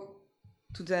go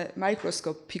to the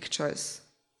microscope pictures,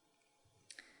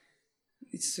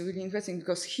 it's really interesting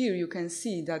because here you can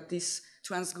see that this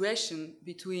transgression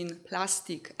between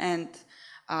plastic and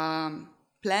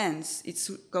plants,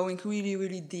 it's going really,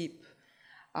 really deep.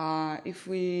 If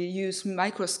we use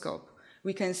microscope,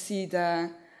 we can see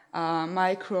the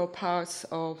micro parts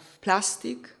of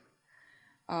plastic.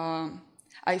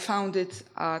 I found it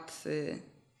at in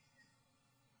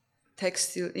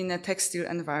a textile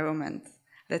environment,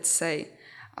 let's say.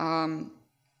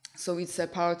 So it's a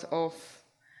part of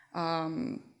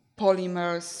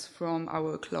polymers from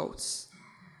our clothes.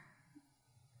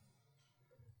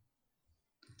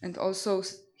 And also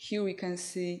here we can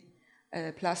see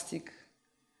a plastic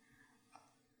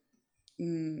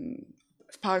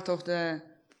part of the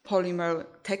polymer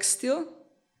textile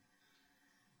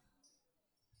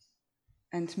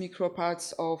and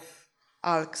microparts of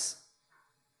algae.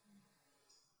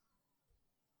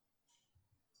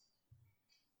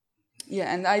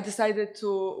 Yeah, and I decided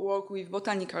to work with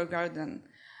botanical garden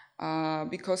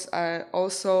because I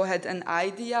also had an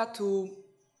idea to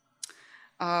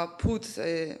put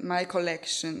my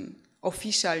collection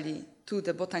officially to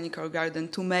the botanical garden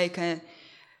to make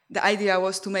the idea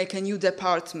was to make a new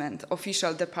department,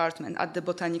 official department at the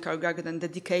botanical garden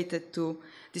dedicated to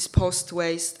these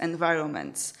post-waste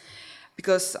environments.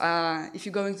 Because if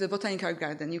you go into the botanical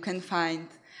garden, you can find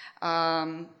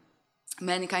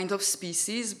many kinds of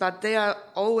species, but they are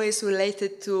always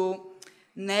related to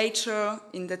nature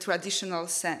in the traditional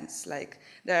sense. Like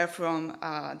they are from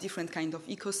different kinds of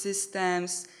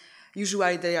ecosystems.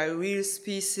 Usually they are real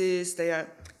species. They are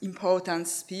important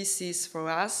species for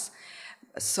us.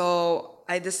 So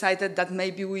I decided that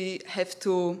maybe we have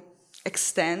to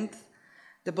extend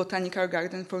the botanical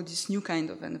garden for this new kind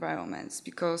of environments,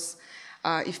 because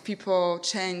if people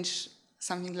change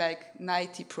something like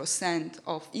 90%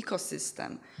 of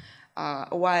ecosystem,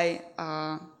 why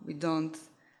we don't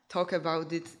talk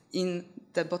about it in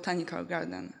the botanical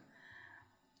garden?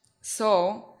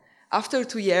 So after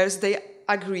 2 years, they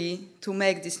agree to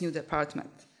make this new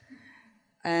department.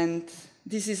 And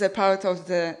this is a part of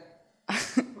the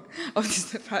of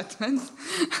this department.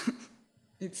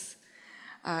 It's,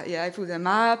 I put a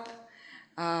map,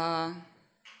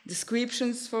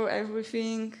 descriptions for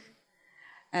everything,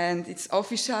 and it's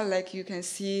official, like you can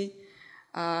see,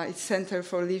 it's Center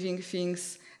for Living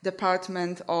Things,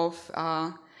 Department of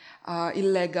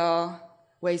Illegal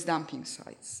Waste Dumping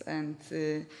Sites. And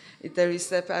there is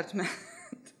a department,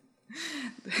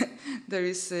 there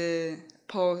is a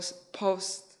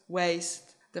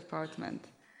post-waste department.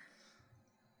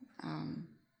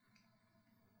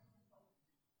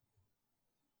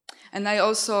 And I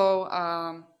also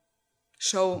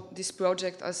show this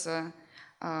project as an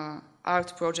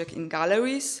art project in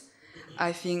galleries.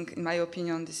 I think, in my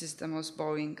opinion, this is the most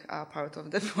boring part of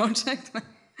the project.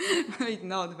 Maybe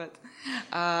not, but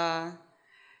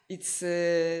it's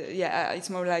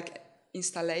more like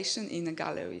installation in the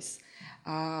galleries.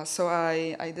 So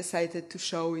I decided to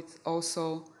show it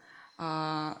also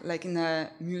like in a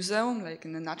museum, like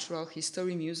in a natural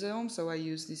history museum. So I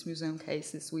use these museum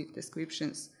cases with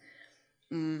descriptions.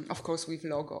 Of course, with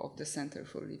logo of the Center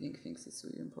for Living Things, it's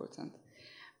really important.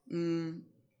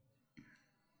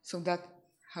 So that's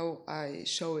how I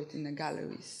show it in the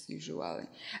galleries usually.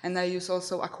 And I use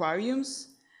also aquariums.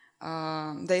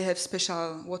 They have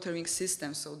special watering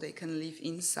systems, so they can live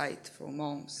inside for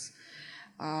months.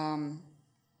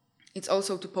 It's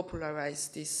also to popularize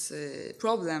this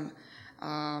problem,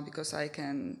 because I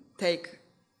can take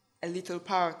a little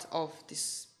part of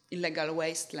these illegal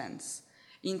wastelands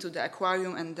into the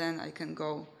aquarium, and then I can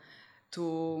go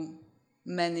to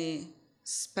many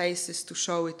spaces to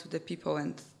show it to the people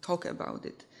and talk about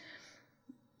it.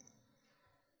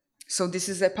 So this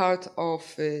is a part of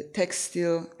a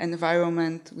textile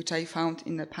environment which I found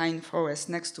in a pine forest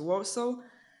next to Warsaw.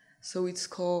 So it's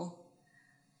called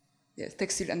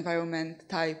textile environment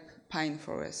type pine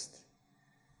forest.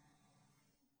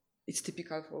 It's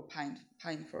typical for pine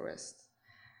forest.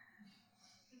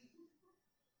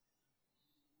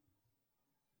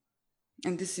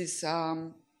 And this is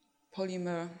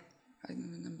polymer, I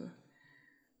don't remember.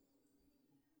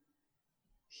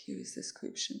 Here is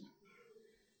description.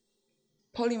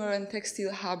 Polymer and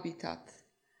textile habitat,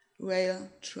 rail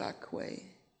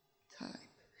trackway type.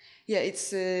 Yeah,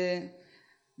 it's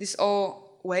this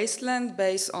all wasteland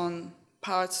based on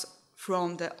parts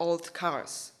from the old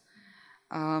cars.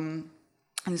 And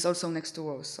it's also next to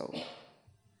Warsaw.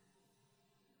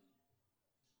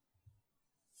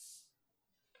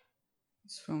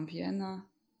 It's from Vienna.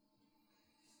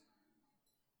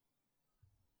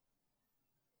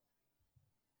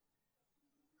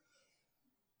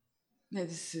 Yeah,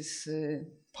 this is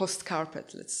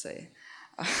post-carpet, let's say,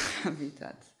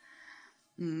 habitat.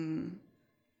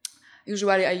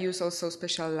 Usually I use also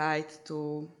special light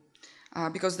to,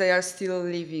 because they are still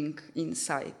living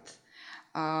inside.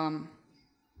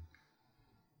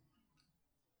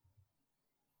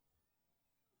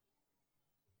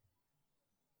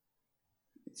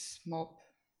 It's mob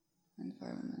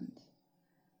environment,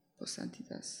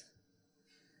 post-Adidas.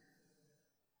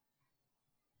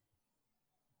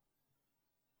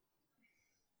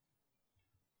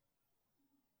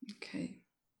 Okay.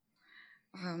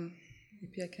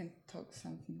 Maybe I can talk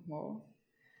something more.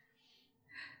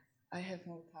 I have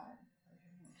more time.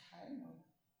 Or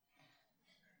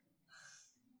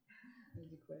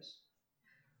maybe question.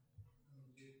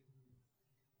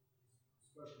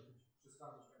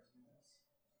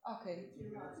 Okay.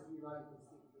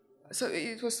 So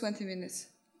it was 20 minutes.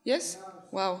 Yes?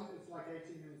 Wow. It's like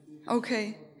 18 minutes.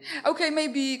 Okay. Okay,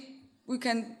 maybe we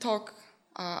can talk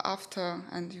after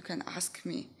and you can ask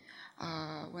me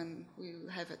when we'll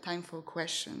have a time for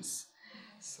questions.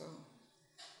 So.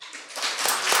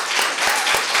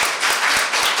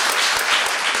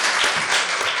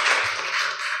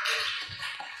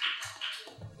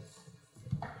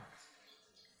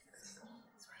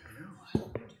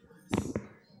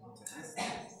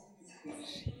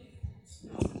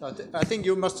 I think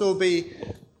you must all be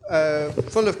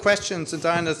full of questions, and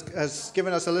Diana has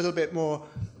given us a little bit more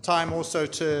time also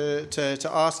to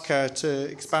ask her to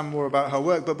expand more about her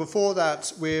work. But before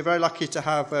that, we're very lucky to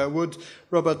have Wood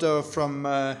Roberdeau from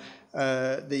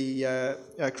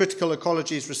the Critical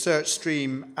Ecologies research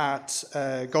stream at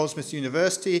Goldsmiths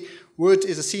University. Wood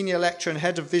is a senior lecturer and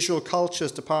head of visual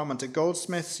cultures department at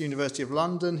Goldsmiths, University of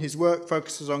London. His work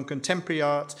focuses on contemporary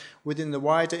art within the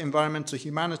wider environmental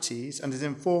humanities and is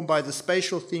informed by the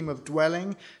spatial theme of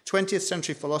dwelling, 20th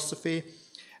century philosophy,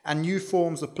 and new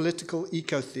forms of political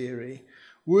eco-theory.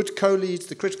 Wood co-leads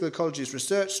the Critical Ecologies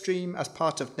research stream as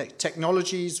part of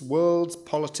Technologies, Worlds,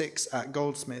 Politics at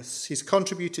Goldsmiths. He's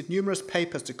contributed numerous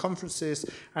papers to conferences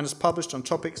and has published on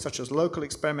topics such as local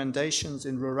experimentations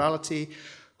in rurality,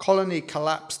 colony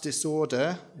collapse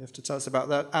disorder, you have to tell us about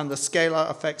that, and the scalar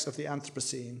effects of the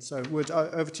Anthropocene. So Wood,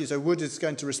 over to you. So Wood is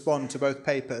going to respond to both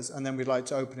papers, and then we'd like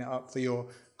to open it up for your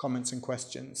comments and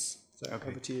questions. So okay.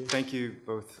 Over to you. Thank you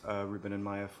both, Reuben and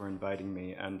Maja, for inviting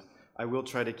me, and I will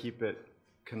try to keep it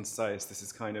concise. This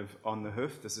is kind of on the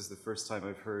hoof. This is the first time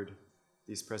I've heard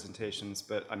these presentations,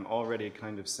 but I'm already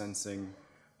kind of sensing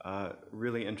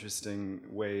really interesting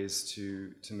ways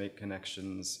to make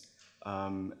connections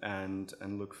and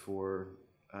look for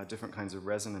different kinds of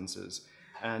resonances.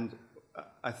 And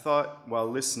I thought while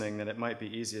listening that it might be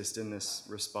easiest in this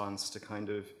response to kind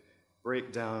of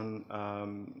break down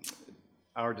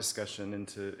our discussion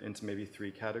into maybe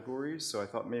three categories. So I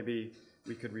thought maybe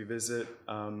we could revisit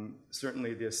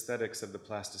certainly the aesthetics of the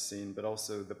Plasticene, but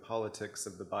also the politics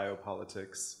of the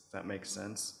biopolitics, if that makes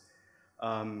sense.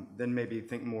 Then maybe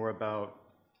think more about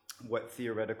what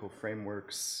theoretical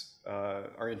frameworks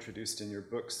are introduced in your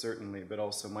book, certainly, but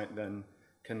also might then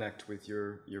connect with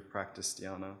your practice,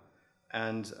 Diana.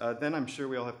 And then I'm sure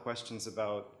we all have questions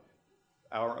about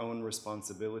our own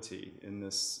responsibility in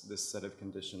this set of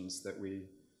conditions that we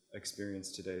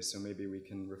experience today. So maybe we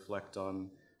can reflect on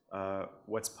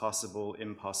what's possible,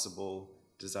 impossible,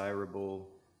 desirable,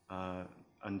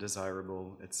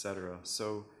 undesirable, etc.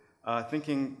 So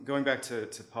going back to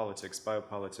politics,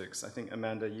 biopolitics, I think,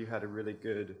 Amanda, you had a really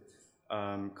good,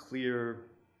 clear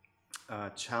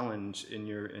challenge in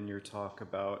your talk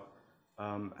about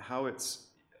how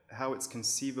it's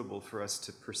conceivable for us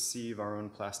to perceive our own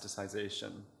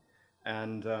plasticization.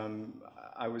 And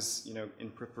I was, in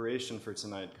preparation for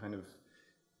tonight, kind of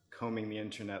combing the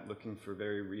internet, looking for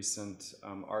very recent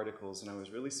articles, and I was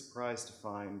really surprised to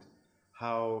find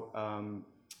how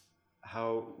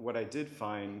what I did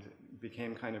find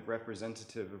became kind of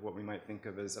representative of what we might think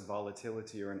of as a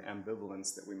volatility or an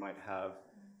ambivalence that we might have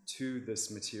to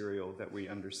this material that we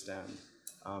understand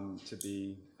to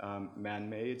be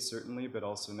man-made, certainly, but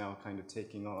also now kind of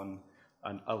taking on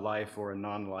a life or a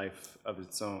non-life of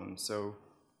its own. So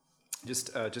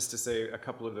just to say a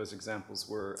couple of those examples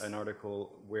were an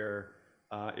article where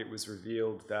it was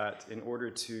revealed that in order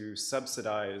to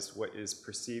subsidize what is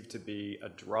perceived to be a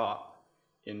drop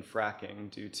in fracking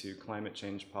due to climate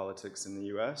change politics in the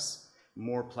US,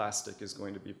 more plastic is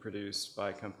going to be produced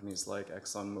by companies like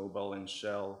ExxonMobil and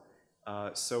Shell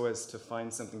so as to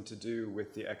find something to do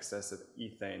with the excess of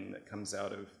ethane that comes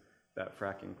out of that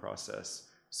fracking process.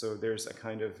 So there's a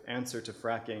kind of answer to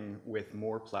fracking with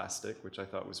more plastic, which I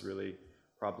thought was really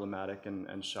problematic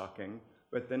and shocking.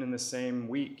 But then in the same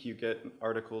week, you get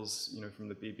articles, from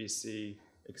the BBC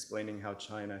explaining how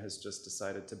China has just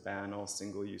decided to ban all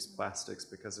single-use plastics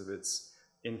because of its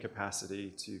incapacity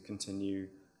to continue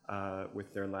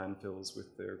with their landfills,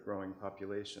 with their growing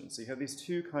population. So you have these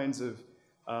two kinds of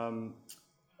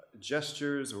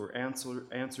gestures or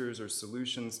answers or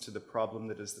solutions to the problem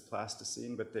that is the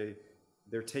Plasticene, but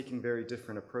they're taking very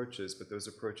different approaches, but those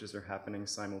approaches are happening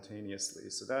simultaneously.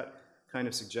 So that kind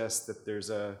of suggests that there's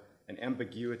an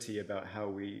ambiguity about how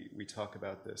we talk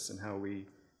about this and how we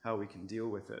can deal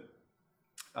with it.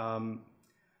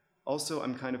 Also,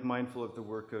 I'm kind of mindful of the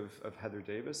work of Heather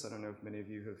Davis. I don't know if many of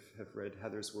you have read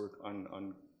Heather's work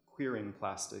on queering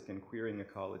plastic and queering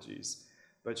ecologies,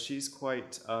 but she's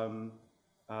quite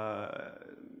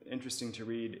interesting to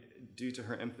read due to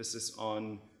her emphasis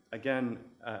on, again,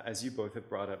 as you both have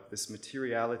brought up, this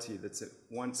materiality that's at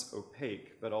once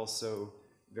opaque, but also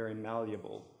very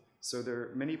malleable. So there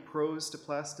are many pros to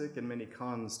plastic and many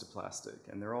cons to plastic,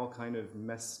 and they're all kind of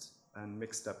messed and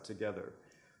mixed up together.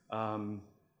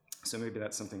 So maybe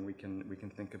that's something we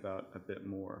can think about a bit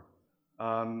more.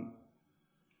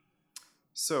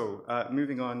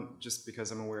 Moving on, just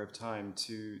because I'm aware of time,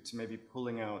 to maybe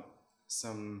pulling out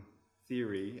some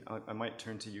theory. I might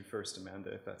turn to you first,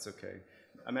 Amanda, if that's okay.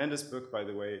 Amanda's book, by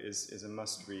the way, is a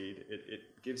must-read.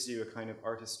 It gives you a kind of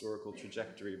art historical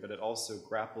trajectory, but it also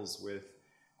grapples with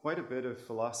quite a bit of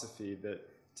philosophy that,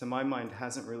 to my mind,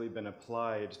 hasn't really been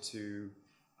applied to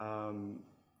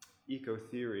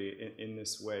eco-theory in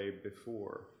this way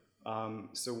before.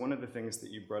 So one of the things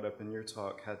that you brought up in your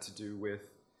talk had to do with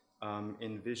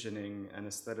envisioning and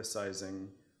aestheticizing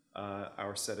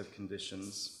our set of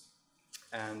conditions.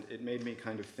 And it made me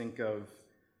kind of think of,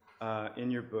 in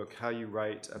your book, how you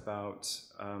write about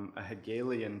a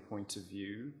Hegelian point of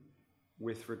view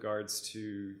with regards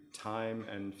to time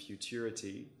and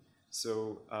futurity.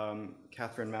 So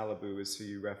Catherine Malibu is who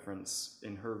you reference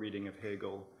in her reading of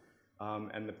Hegel.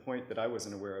 And the point that I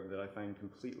wasn't aware of that I find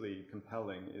completely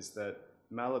compelling is that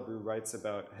Malibu writes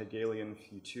about Hegelian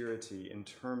futurity in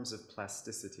terms of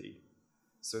plasticity.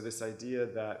 So this idea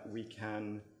that we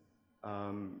can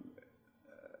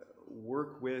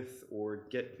work with or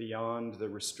get beyond the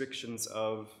restrictions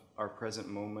of our present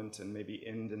moment and maybe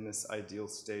end in this ideal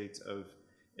state of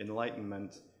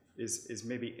enlightenment is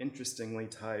maybe interestingly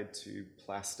tied to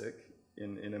plastic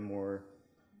in a more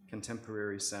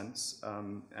contemporary sense,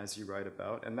 as you write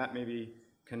about. And that maybe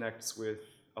connects with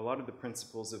a lot of the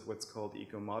principles of what's called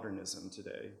eco-modernism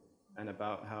today, and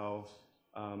about how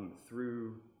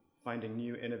through finding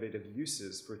new innovative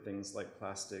uses for things like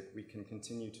plastic, we can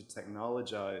continue to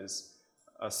technologize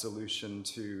a solution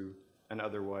to an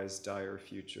otherwise dire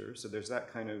future. So there's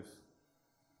that kind of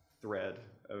thread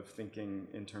of thinking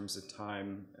in terms of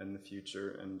time and the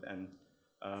future and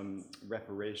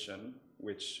reparation,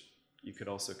 which you could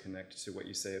also connect to what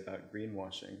you say about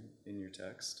greenwashing in your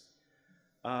text.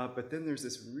 But then there's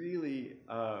this really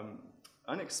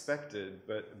unexpected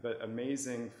but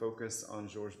amazing focus on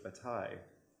Georges Bataille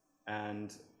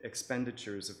and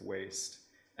expenditures of waste,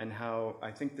 and how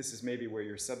I think this is maybe where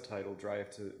your subtitle,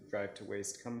 Drive to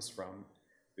Waste, comes from,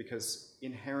 because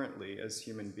inherently as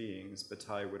human beings,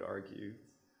 Bataille would argue,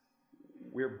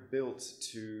 we're built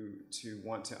to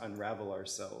want to unravel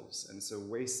ourselves, and so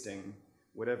wasting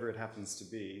whatever it happens to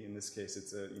be, in this case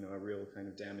it's a real kind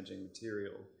of damaging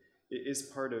material, it is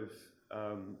part of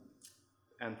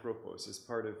anthropos, is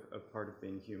part of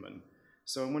being human.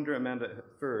 So I wonder, Amanda,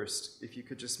 first, if you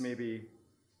could just maybe,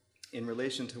 in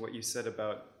relation to what you said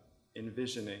about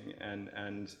envisioning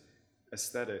and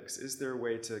aesthetics, is there a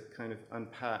way to kind of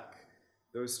unpack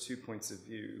those 2 points of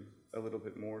view a little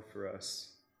bit more for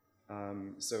us?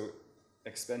 So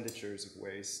expenditures of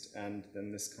waste, and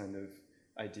then this kind of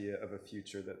idea of a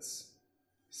future that's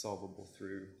solvable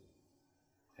through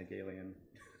Hegelian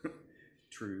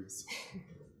truths.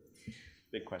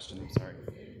 Big question, I'm sorry.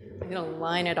 I'm going to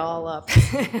line it all up.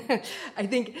 I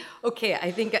think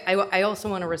I also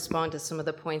want to respond to some of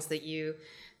the points that you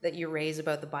raise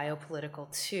about the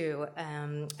biopolitical too,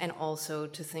 and also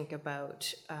to think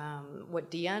about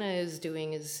what Diana is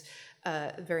doing is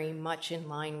very much in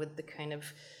line with the kind of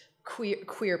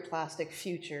queer plastic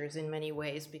futures in many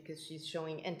ways, because she's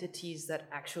showing entities that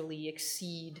actually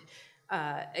exceed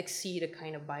a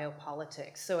kind of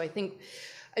biopolitics. So I think,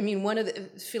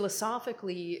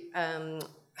 philosophically,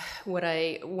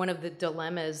 one of the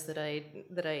dilemmas that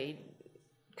I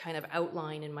kind of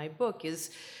outline in my book is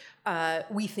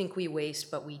we think we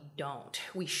waste, but we don't.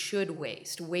 We should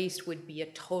waste. Waste would be a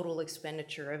total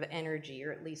expenditure of energy,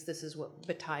 or at least this is what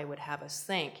Bataille would have us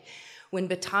think. When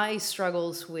Bataille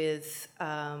struggles with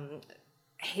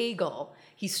Hegel,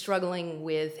 he's struggling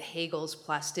with Hegel's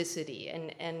plasticity.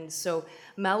 And so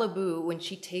Malibu, when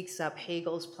she takes up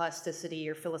Hegel's plasticity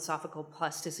or philosophical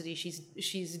plasticity,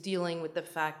 she's dealing with the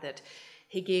fact that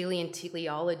Hegelian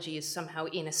teleology is somehow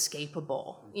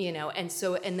inescapable, you know, and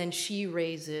then she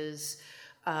raises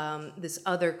this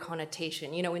other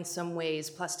connotation, you know, in some ways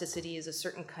plasticity is a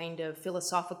certain kind of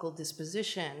philosophical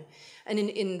disposition, and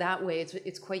in that way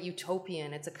it's quite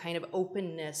utopian. It's a kind of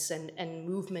openness and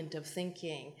movement of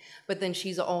thinking. But then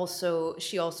she also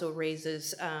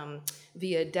raises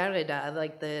via Derrida,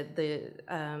 like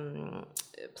the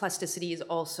plasticity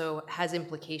also has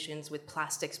implications with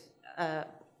plastic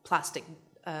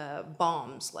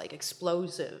bombs, like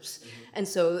explosives.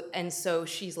 Mm-hmm. And so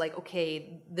she's like,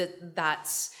 okay,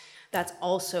 that's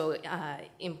also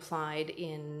implied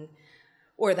in,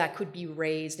 or that could be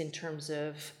raised in terms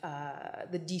of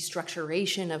the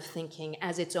destructuration of thinking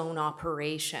as its own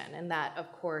operation, and that,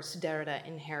 of course, Derrida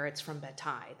inherits from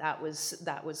Bataille. That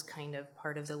was kind of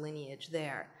part of the lineage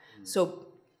there. Mm-hmm. So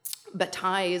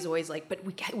Bataille is always like, but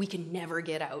we can never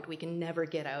get out. We can never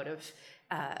get out of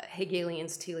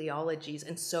Hegelian's teleologies,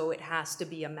 and so it has to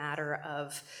be a matter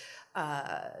of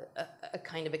a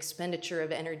kind of expenditure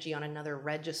of energy on another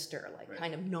register, like right.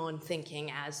 Kind of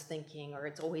non-thinking as thinking, or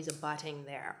it's always abutting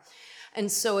there. And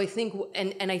so I think,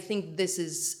 and I think this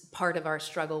is part of our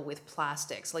struggle with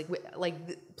plastics. Like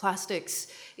plastics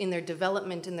in their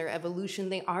development, in their evolution,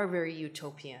 they are very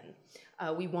utopian.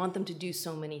 We want them to do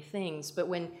so many things, but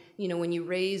when you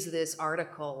raise this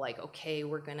article, like, okay,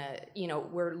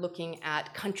 we're looking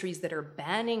at countries that are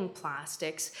banning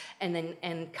plastics,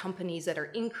 and companies that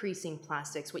are increasing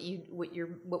plastics,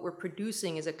 what we're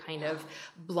producing is a kind of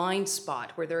blind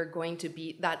spot where there are going to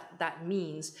be that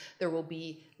means there will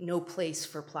be no place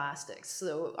for plastics.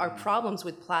 So our problems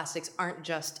with plastics aren't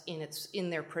just in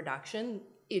their production.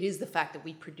 It is the fact that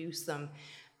we produce them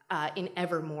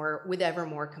with ever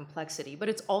more complexity, but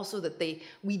it's also that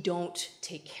we don't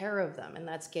take care of them, and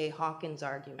that's Gay Hawkins'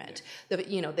 argument. Yeah.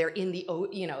 That they're in the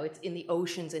it's in the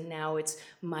oceans, and now it's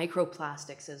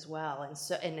microplastics as well,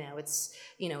 and now it's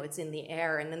it's in the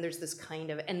air, and then there's this kind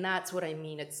of, and that's what I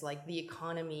mean. It's like the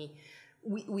economy.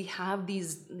 We have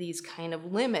these kind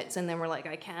of limits, and then we're like,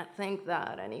 I can't think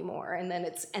that anymore, and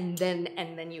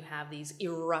then you have these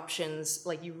eruptions,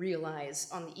 like you realize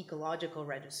on the ecological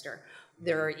register.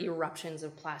 There are eruptions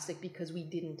of plastic because we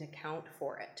didn't account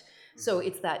for it. So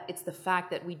it's the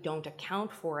fact that we don't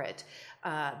account for it,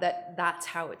 that's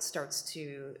how it starts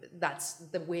to, that's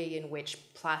the way in which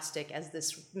plastic as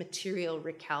this material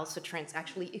recalcitrance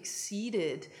actually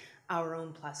exceeded our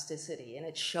own plasticity, and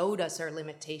it showed us our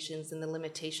limitations and the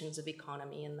limitations of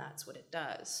economy, and that's what it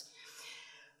does.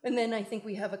 And then I think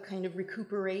we have a kind of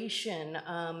recuperation,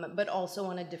 but also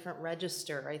on a different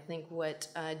register. I think what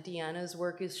Diana's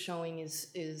work is showing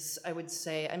is, I would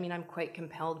say, I mean, I'm quite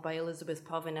compelled by Elizabeth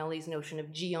Pavanelli's notion of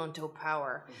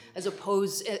geontopower, as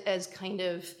opposed as kind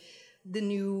of the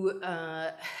new,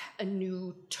 a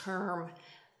new term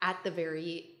at the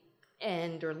very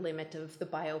end or limit of the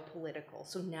biopolitical.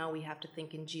 So now we have to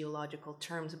think in geological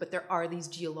terms, but there are these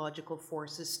geological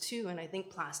forces too, and I think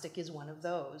plastic is one of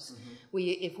those.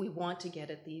 Mm-hmm. If we want to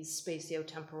get at these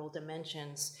spatio-temporal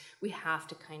dimensions, we have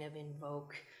to kind of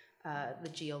invoke the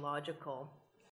geological.